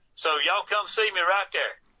 And so y'all come see me right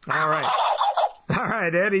there. All right. All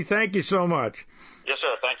right, Eddie. Thank you so much. Yes,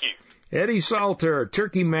 sir. Thank you. Eddie Salter,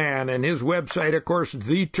 Turkey Man, and his website, of course,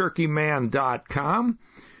 theturkeyman.com.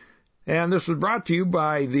 And this was brought to you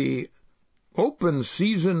by the Open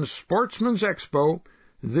Season Sportsmans Expo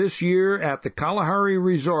this year at the Kalahari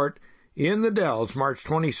Resort in the Dells, March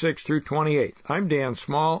 26th through 28th. I'm Dan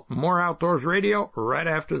Small. More Outdoors Radio right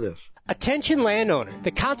after this. Attention landowner, the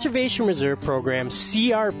Conservation Reserve Program,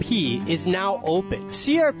 CRP, is now open.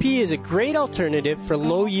 CRP is a great alternative for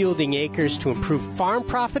low-yielding acres to improve farm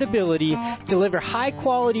profitability, deliver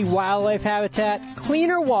high-quality wildlife habitat,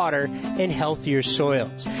 cleaner water, and healthier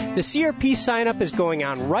soils. The CRP sign-up is going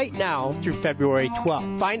on right now through February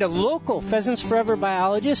 12th. Find a local Pheasants Forever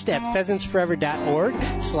biologist at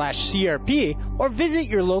pheasantsforever.org/CRP or visit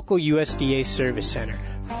your local USDA Service Center.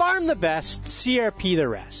 Farm the best, CRP the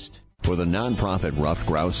rest. For the nonprofit Ruffed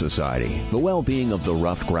Grouse Society, the well-being of the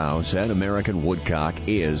ruffed grouse and American woodcock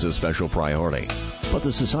is a special priority. But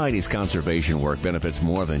the Society's conservation work benefits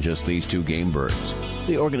more than just these two game birds.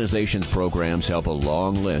 The organization's programs help a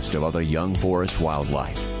long list of other young forest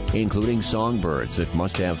wildlife, including songbirds that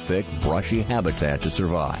must have thick, brushy habitat to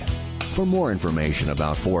survive. For more information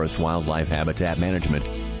about forest wildlife habitat management,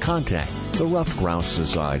 contact the Ruffed Grouse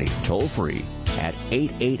Society toll-free at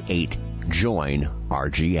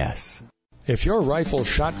 888-JOIN-RGS. If your rifle,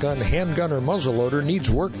 shotgun, handgun, or muzzleloader needs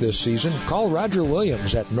work this season, call Roger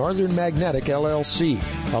Williams at Northern Magnetic LLC.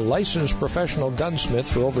 A licensed professional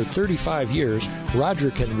gunsmith for over 35 years, Roger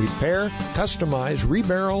can repair, customize,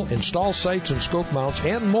 rebarrel, install sights and scope mounts,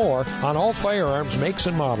 and more on all firearms makes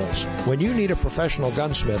and models. When you need a professional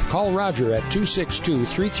gunsmith, call Roger at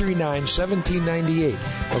 262-339-1798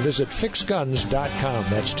 or visit fixguns.com.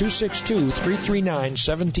 That's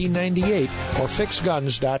 262-339-1798 or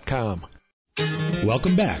fixguns.com.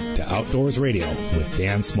 Welcome back to Outdoors Radio with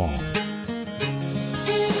Dan Small.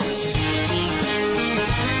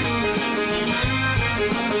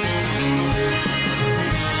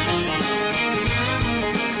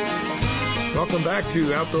 Welcome back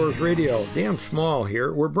to Outdoors Radio. Dan Small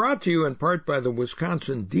here. We're brought to you in part by the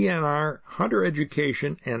Wisconsin DNR Hunter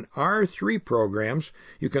Education and R3 programs.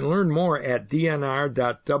 You can learn more at dnr.wi.gov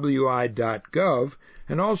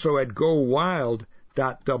and also at gowild.wi.gov.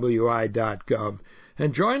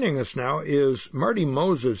 And joining us now is Marty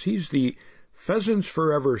Moses. He's the Pheasants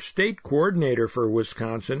Forever State Coordinator for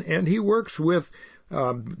Wisconsin, and he works with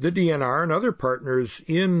the DNR and other partners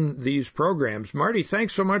in these programs. Marty,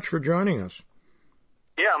 thanks so much for joining us.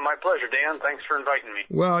 Yeah, my pleasure, Dan. Thanks for inviting me.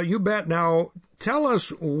 Well, you bet. Now, tell us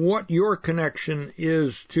what your connection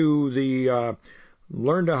is to the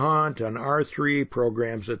Learn to Hunt and R3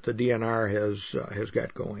 programs that the DNR has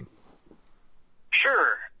got going.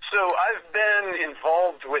 Sure. So I've been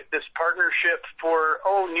involved with this partnership for,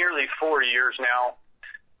 nearly 4 years now.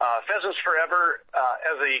 Pheasants Forever,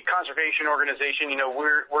 as a conservation organization,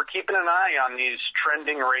 we're keeping an eye on these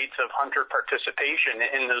trending rates of hunter participation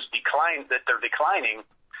in those declines that they're declining.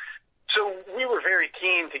 So we were very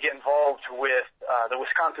keen to get involved with the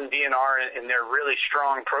Wisconsin DNR in their really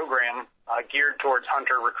strong program geared towards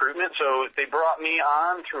hunter recruitment. So they brought me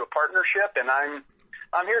on through a partnership, and I'm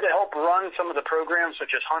here to help run some of the programs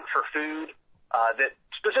such as Hunt for Food that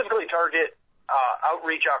specifically target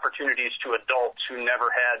outreach opportunities to adults who never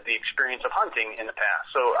had the experience of hunting in the past.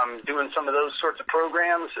 So I'm doing some of those sorts of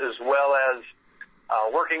programs as well as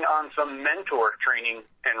working on some mentor training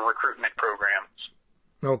and recruitment programs.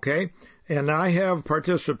 Okay. And I have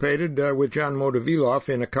participated with John Motoviloff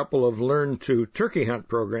in a couple of Learn to Turkey Hunt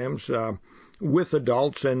programs with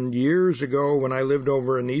adults. And years ago, when I lived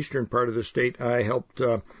over in the eastern part of the state, I helped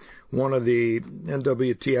one of the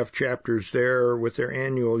NWTF chapters there with their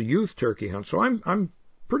annual youth turkey hunt. So I'm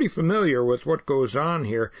pretty familiar with what goes on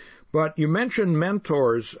here. But you mentioned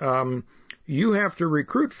mentors. You have to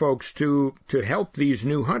recruit folks to help these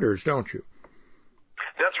new hunters, don't you?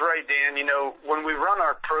 That's right, Dan. When we run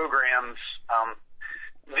our programs,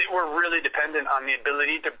 we're really dependent on the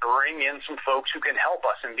ability to bring in some folks who can help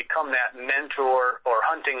us and become that mentor or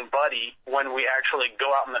hunting buddy when we actually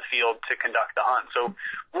go out in the field to conduct the hunt. So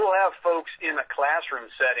we'll have folks in a classroom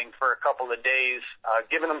setting for a couple of days,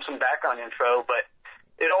 giving them some background info, but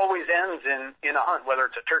it always ends in a hunt, whether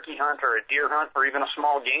it's a turkey hunt or a deer hunt or even a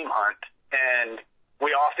small game hunt. And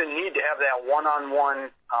we often need to have that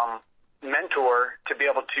one-on-one mentor to be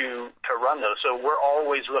able to run those. So we're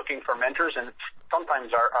always looking for mentors, and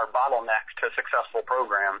sometimes our bottlenecks to successful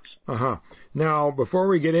programs. Now, before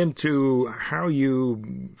we get into how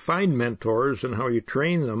you find mentors and how you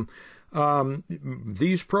train them,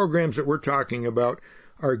 these programs that we're talking about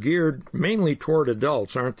are geared mainly toward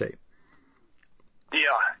adults, aren't they?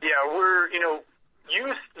 Yeah, we're,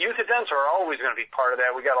 youth events are always going to be part of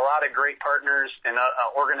that. We got a lot of great partners and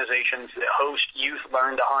organizations that host youth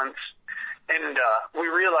learn to hunts. And we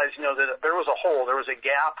realized, that there was a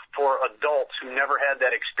gap for adults who never had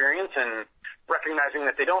that experience, and recognizing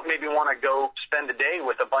that they don't maybe want to go spend a day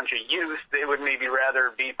with a bunch of youth. They would maybe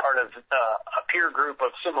rather be part of a peer group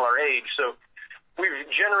of similar age. So we've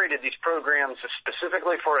generated these programs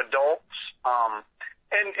specifically for adults,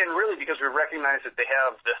 and really because we recognize that they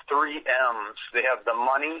have the 3 M's. They have the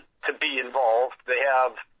money to be involved. They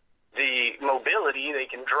have the mobility. They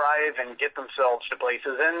can drive and get themselves to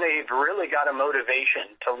places, and they've really got a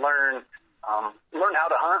motivation to learn how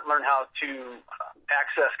to hunt, learn how to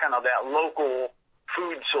access kind of that local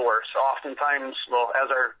food source. Oftentimes, as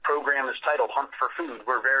our program is titled Hunt for Food,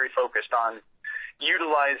 we're very focused on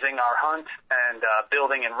utilizing our hunt and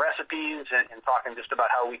building in recipes and talking just about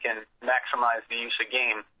how we can maximize the use of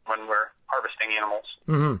game when we're harvesting animals.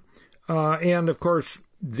 Mm-hmm. And, of course,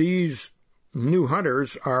 these new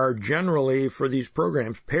hunters are generally, for these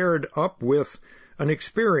programs, paired up with an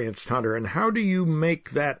experienced hunter. And how do you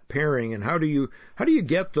make that pairing, and how do you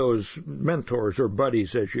get those mentors or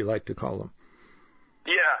buddies, as you like to call them?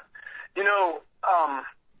 Yeah,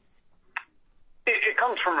 it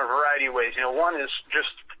comes from a variety of ways. One is just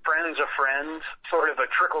friends of friends, sort of a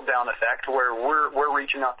trickle-down effect where we're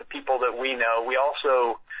reaching out to people that we know. We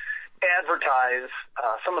also advertise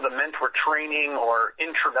some of the mentor training or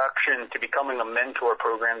introduction to becoming a mentor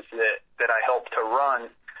programs that I help to run.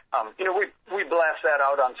 We blast that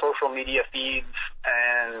out on social media feeds,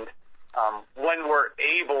 and when we're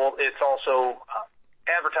able, it's also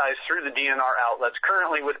advertised through the DNR outlets.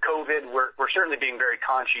 Currently with COVID, we're certainly being very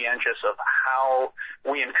conscientious of how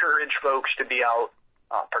we encourage folks to be out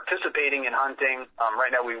participating in hunting.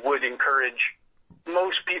 Right now we would encourage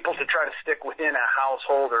most people to try to stick within a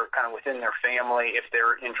household or kind of within their family if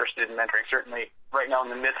they're interested in mentoring. Certainly right now in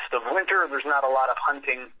the midst of winter, there's not a lot of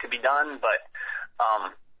hunting to be done, but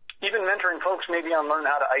even mentoring folks maybe on learn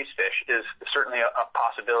how to ice fish is certainly a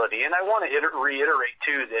possibility. And I want to reiterate,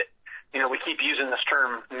 too, that, we keep using this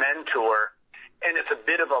term mentor, and it's a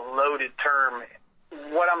bit of a loaded term.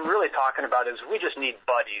 What I'm really talking about is we just need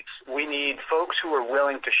buddies. We need folks who are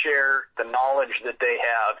willing to share the knowledge that they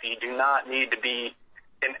have. You do not need to be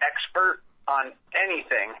an expert on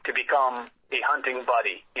anything to become a hunting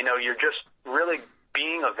buddy. You're just really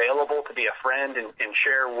being available to be a friend and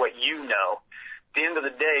share what you know. At the end of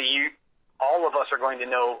the day, all of us are going to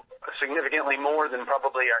know significantly more than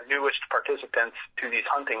probably our newest participants to these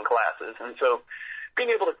hunting classes. And so being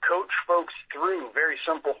able to coach folks through very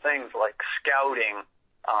simple things like scouting,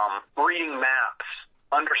 reading maps,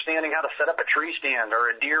 understanding how to set up a tree stand or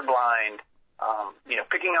a deer blind,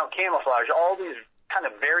 picking out camouflage, all these kind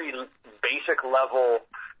of very basic level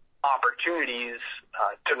opportunities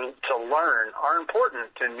to learn are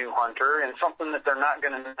important to a new hunter, and something that they're not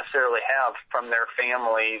going to necessarily have from their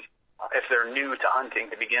family if they're new to hunting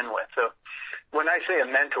to begin with. So when I say a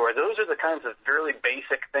mentor, those are the kinds of really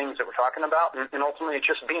basic things that we're talking about, and ultimately it's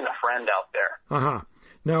just being a friend out there. Uh-huh.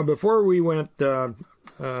 Now, before we went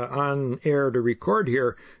on air to record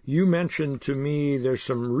here, you mentioned to me there's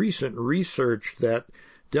some recent research that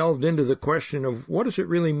delved into the question of what does it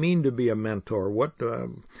really mean to be a mentor? What,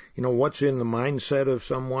 what's in the mindset of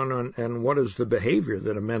someone, and what is the behavior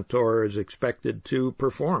that a mentor is expected to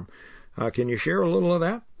perform? Can you share a little of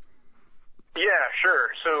that? Yeah,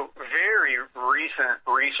 sure. So very recent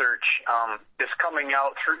research is coming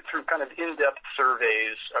out through kind of in-depth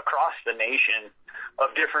surveys across the nation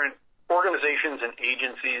of different organizations and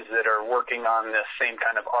agencies that are working on this same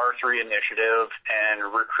kind of R3 initiative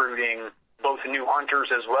and recruiting both new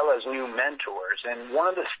hunters as well as new mentors. And one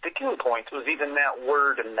of the sticking points was even that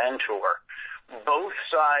word mentor. Both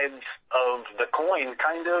sides of the coin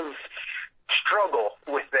kind of struggle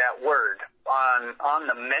with that word. On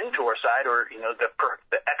the mentor side, or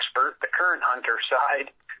the expert, the current hunter side,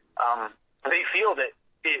 they feel that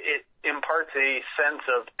it imparts a sense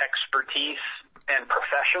of expertise and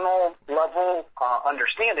professional level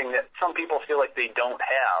understanding that some people feel like they don't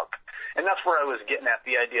have. And that's where I was getting at,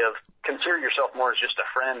 the idea of consider yourself more as just a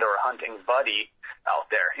friend or a hunting buddy out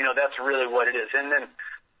there. That's really what it is. And then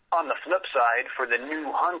on the flip side, for the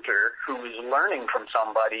new hunter who is learning from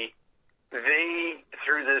somebody, they,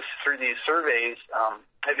 through these surveys,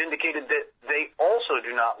 have indicated that they also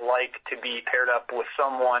do not like to be paired up with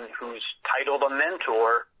someone who's titled a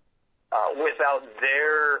mentor without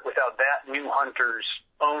that new hunter's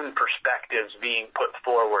own perspectives being put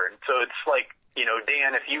forward. So it's like,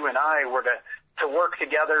 Dan, if you and I were to work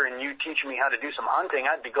together and you teach me how to do some hunting,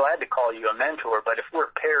 I'd be glad to call you a mentor. But if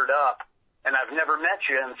we're paired up and I've never met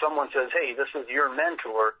you and someone says, hey, this is your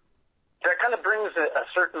mentor, that kind of brings a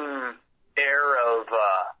certain air of,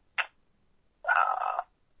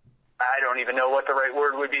 I don't even know what the right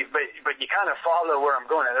word would be, but you kind of follow where I'm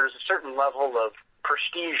going. There's a certain level of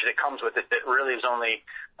prestige that comes with it that really is only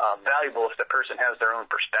valuable if the person has their own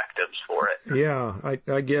perspectives for it. Yeah,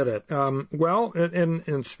 I get it. Well,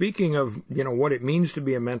 and speaking of, what it means to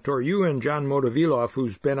be a mentor, you and John Motovilov,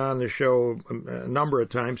 who's been on the show a number of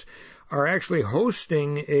times, are actually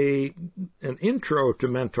hosting an intro to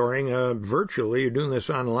mentoring virtually. You're doing this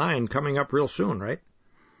online coming up real soon, right?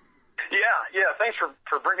 Yeah. Thanks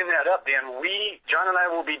for bringing that up, Dan. John and I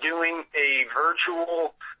will be doing a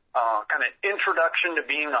virtual kind of introduction to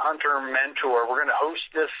being a hunter mentor. We're going to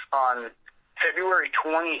host this on February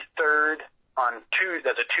 23rd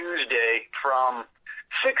that's a Tuesday from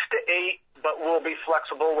 6 to 8, but we'll be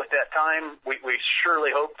flexible with that time. We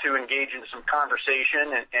surely hope to engage in some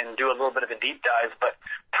conversation and do a little bit of a deep dive. But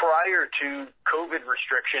prior to COVID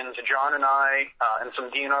restrictions, John and I and some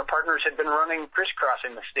DNR partners had been running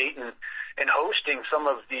crisscrossing the state and hosting some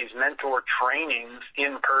of these mentor trainings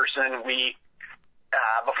in person.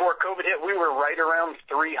 Before COVID hit, we were right around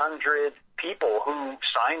 300 people who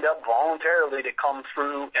signed up voluntarily to come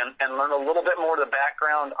through and learn a little bit more of the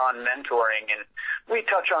background on mentoring. And we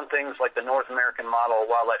touch on things like the North American model of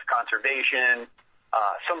wildlife conservation,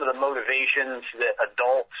 some of the motivations that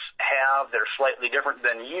adults have that are slightly different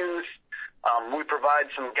than youth. We provide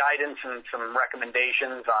some guidance and some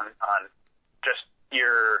recommendations on just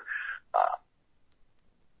your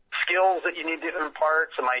skills that you need to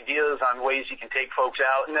impart, some ideas on ways you can take folks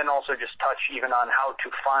out, and then also just touch even on how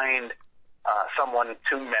to find someone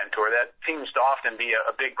to mentor. That seems to often be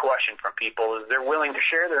a big question from people, is they're willing to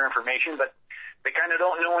share their information, but they kind of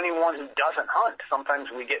don't know anyone who doesn't hunt. Sometimes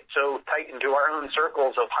we get so tight into our own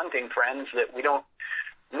circles of hunting friends that we don't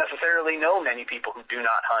necessarily know many people who do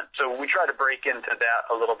not hunt. So we try to break into that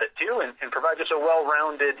a little bit too and provide just a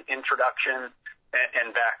well-rounded introduction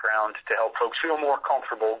and background to help folks feel more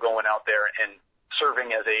comfortable going out there and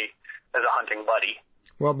serving as a hunting buddy.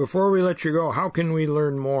 Well, before we let you go, how can we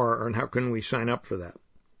learn more and how can we sign up for that?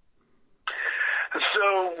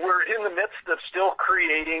 So we're in the midst of still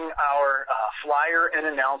creating our flyer and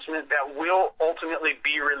announcement that will ultimately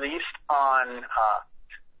be released on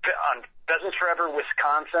Pheasants Forever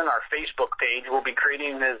Wisconsin, our Facebook page. We'll be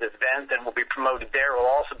creating this event and will be promoted there. We'll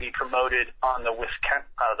also be promoted on the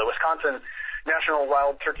Wisconsin National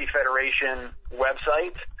Wild Turkey Federation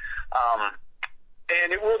website.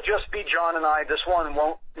 And it will just be John and I. This one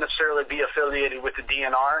won't necessarily be affiliated with the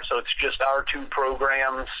DNR, so it's just our two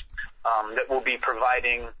programs that will be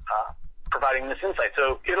providing this insight.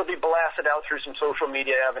 So it'll be blasted out through some social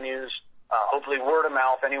media avenues, hopefully word of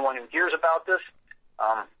mouth. Anyone who hears about this,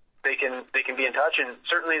 they can be in touch, and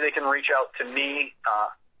certainly they can reach out to me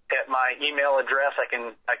at my email address. I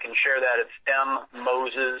can share that. It's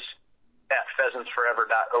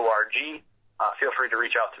mmoses@pheasantsforever.org. Feel free to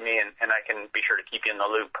reach out to me, and I can be sure to keep you in the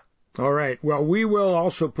loop. All right. Well, we will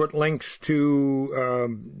also put links to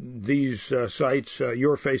these sites,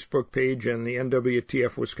 your Facebook page and the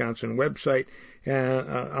NWTF Wisconsin website,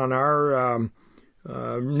 on our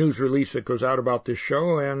news release that goes out about this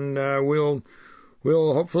show, and we'll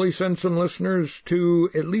hopefully send some listeners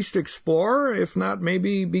to at least explore, if not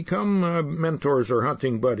maybe become mentors or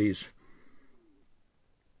hunting buddies.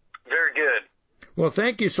 Very good. Well,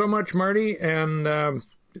 thank you so much, Marty, and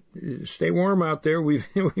stay warm out there. We've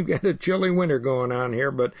got a chilly winter going on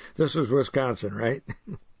here, but this is Wisconsin, right?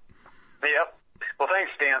 Yep. Well,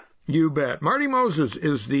 thanks, Dan. You bet. Marty Moses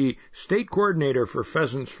is the state coordinator for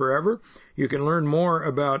Pheasants Forever. You can learn more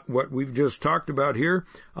about what we've just talked about here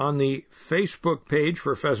on the Facebook page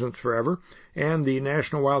for Pheasants Forever and the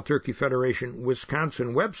National Wild Turkey Federation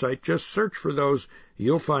Wisconsin website. Just search for those.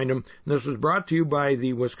 You'll find them. This is brought to you by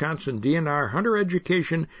the Wisconsin DNR Hunter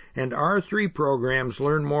Education and R3 programs.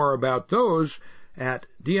 Learn more about those at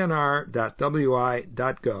dnr.wi.gov.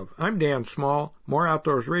 I'm Dan Small. More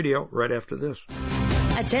Outdoors Radio right after this.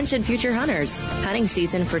 Attention future hunters. Hunting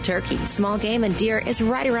season for turkey, small game, and deer is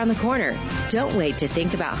right around the corner. Don't wait to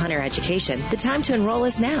think about hunter education. The time to enroll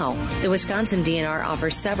is now. The Wisconsin DNR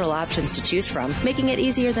offers several options to choose from, making it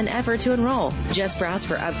easier than ever to enroll. Just browse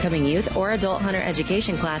for upcoming youth or adult hunter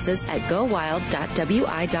education classes at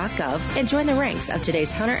gowild.wi.gov and join the ranks of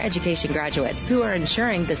today's hunter education graduates who are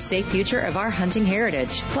ensuring the safe future of our hunting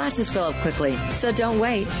heritage. Classes fill up quickly, so don't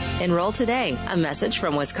wait. Enroll today. A message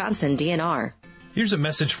from Wisconsin DNR. Here's a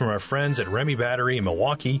message from our friends at Remy Battery in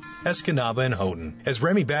Milwaukee, Escanaba, and Houghton. As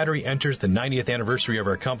Remy Battery enters the 90th anniversary of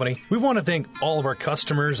our company, we want to thank all of our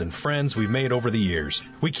customers and friends we've made over the years.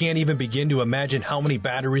 We can't even begin to imagine how many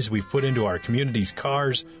batteries we've put into our community's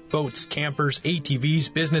cars, boats, campers,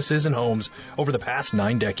 ATVs, businesses, and homes over the past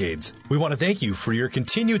 9 decades. We want to thank you for your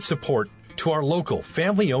continued support to our local,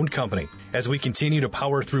 family-owned company. As we continue to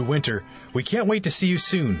power through winter, we can't wait to see you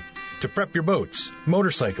soon to prep your boats,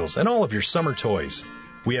 motorcycles, and all of your summer toys.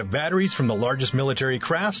 We have batteries from the largest military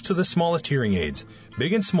crafts to the smallest hearing aids.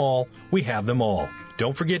 Big and small, we have them all.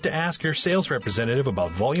 Don't forget to ask your sales representative about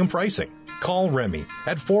volume pricing. Call Remy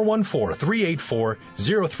at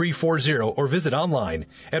 414-384-0340 or visit online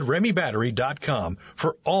at remybattery.com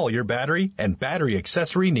for all your battery and battery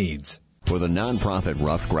accessory needs. For the nonprofit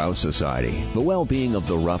Ruffed Grouse Society, the well-being of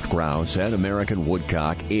the ruffed grouse and American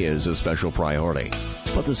woodcock is a special priority.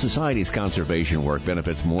 But the Society's conservation work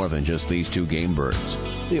benefits more than just these 2 game birds.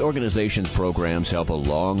 The organization's programs help a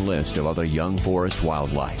long list of other young forest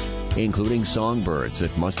wildlife, including songbirds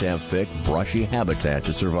that must have thick, brushy habitat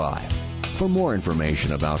to survive. For more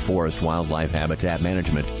information about forest wildlife habitat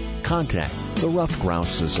management, contact the Ruffed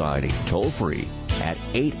Grouse Society toll-free at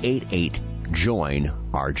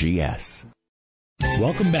 888-JOIN-RGS.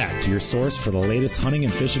 Welcome back to your source for the latest hunting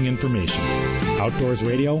and fishing information. Outdoors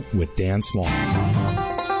Radio with Dan Small.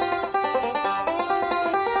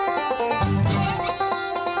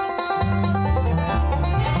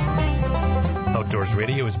 Outdoors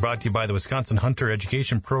Radio is brought to you by the Wisconsin Hunter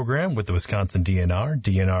Education Program with the Wisconsin DNR,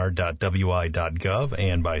 dnr.wi.gov,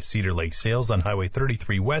 and by Cedar Lake Sales on Highway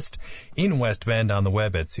 33 West in West Bend, on the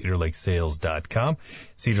web at cedarlakesales.com.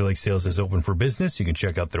 Cedar Lake Sales is open for business. You can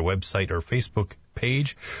check out their website or Facebook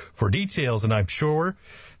page for details, and I'm sure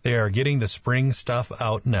they are getting the spring stuff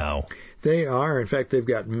out now. They are. In fact, they've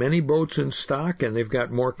got many boats in stock, and they've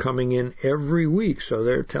got more coming in every week. So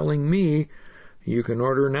they're telling me you can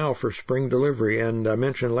order now for spring delivery. And I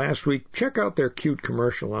mentioned last week, check out their cute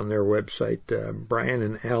commercial on their website. Brian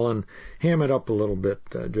and Alan ham it up a little bit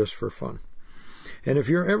just for fun. And if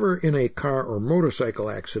you're ever in a car or motorcycle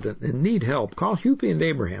accident and need help, call Hupy and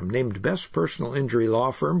Abraham, named Best Personal Injury Law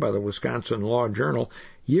Firm by the Wisconsin Law Journal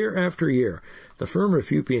year after year. The firm of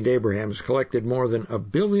Hupy and Abraham has collected more than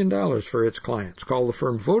 $1 billion for its clients. Call the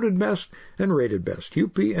firm voted best and rated best.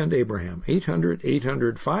 Hupy and Abraham,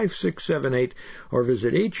 800-800-5678, or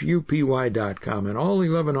visit hupy.com. And all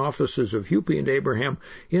 11 offices of Hupy and Abraham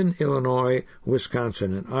in Illinois,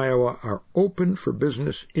 Wisconsin, and Iowa are open for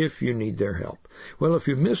business if you need their help. Well, if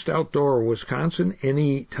you missed Outdoor Wisconsin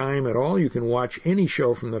any time at all, you can watch any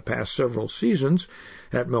show from the past several seasons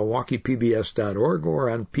at MilwaukeePBS.org or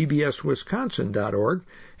on PBSWisconsin.org.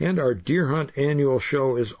 And our Deer Hunt annual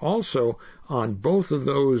show is also on both of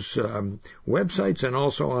those websites and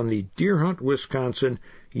also on the Deer Hunt Wisconsin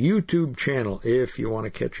YouTube channel if you want to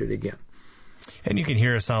catch it again. And you can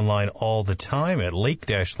hear us online all the time at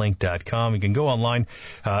lake-link.com. You can go online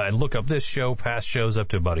and look up this show, past shows up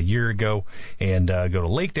to about a year ago, and go to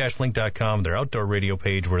lake-link.com, their outdoor radio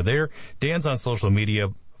page. We're there. Dan's on social media.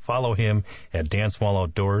 Follow him at Dan Small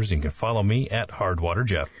Outdoors. You can follow me at Hardwater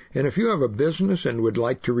Jeff. And if you have a business and would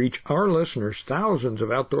like to reach our listeners, thousands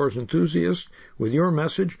of outdoors enthusiasts, with your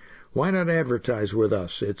message, why not advertise with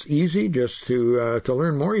us? It's easy. Just to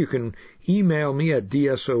learn more, you can email me at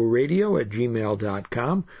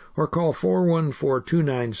dsoradio@gmail.com or call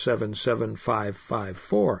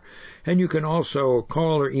 414-297-7554. And you can also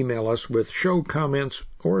call or email us with show comments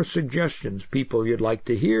or suggestions, people you'd like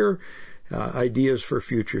to hear, ideas for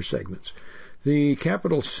future segments. The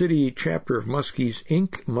Capital City chapter of Muskies,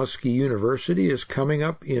 Inc., Muskie University, is coming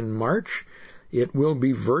up in March. It will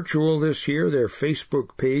be virtual this year. Their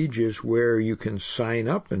Facebook page is where you can sign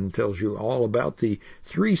up and tells you all about the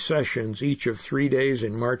 3 sessions, each of 3 days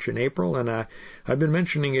in March and April. And I've been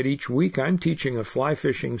mentioning it each week. I'm teaching a fly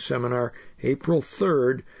fishing seminar April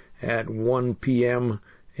 3rd at 1 p.m.,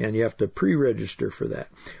 and you have to pre-register for that.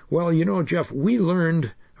 Well, you know, Jeff,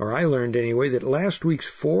 I learned anyway, that last week's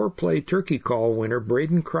 4-play turkey call winner,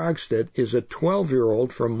 Braden Krogstad, is a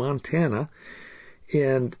 12-year-old from Montana,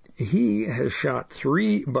 and he has shot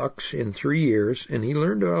 3 bucks in 3 years, and he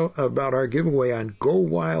learned about our giveaway on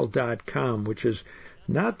GoWild.com, which is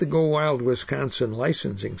not the Go Wild Wisconsin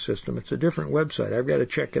licensing system. It's a different website. I've got to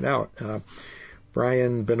check it out.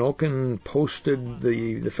 Brian Benokin posted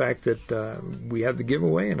the fact that we had the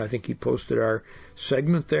giveaway, and I think he posted our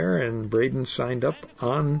segment there, and Braden signed up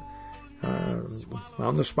on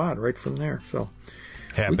the spot right from there. So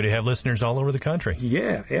Happy to have listeners all over the country.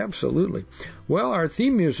 Yeah, absolutely. Well, our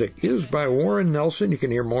theme music is by Warren Nelson. You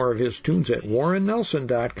can hear more of his tunes at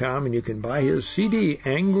warrennelson.com, and you can buy his CD,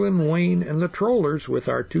 Anglin, Wayne, and the Trollers, with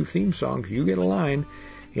our 2 theme songs, You Get a Line,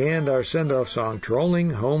 and our send-off song, Trolling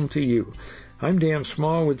Home to You. I'm Dan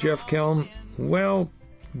Small with Jeff Kelm. Well,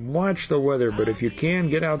 watch the weather, but if you can,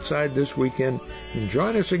 get outside this weekend and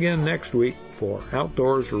join us again next week for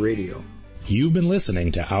Outdoors Radio. You've been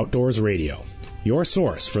listening to Outdoors Radio, your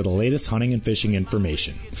source for the latest hunting and fishing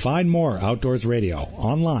information. Find more Outdoors Radio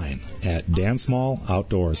online at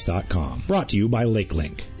dansmalloutdoors.com. Brought to you by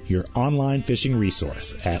LakeLink, your online fishing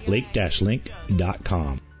resource at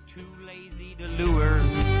lake-link.com. Too lazy to lure.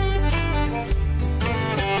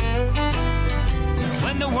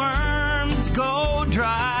 When the worms go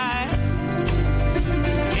dry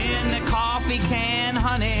in the coffee can,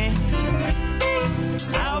 honey,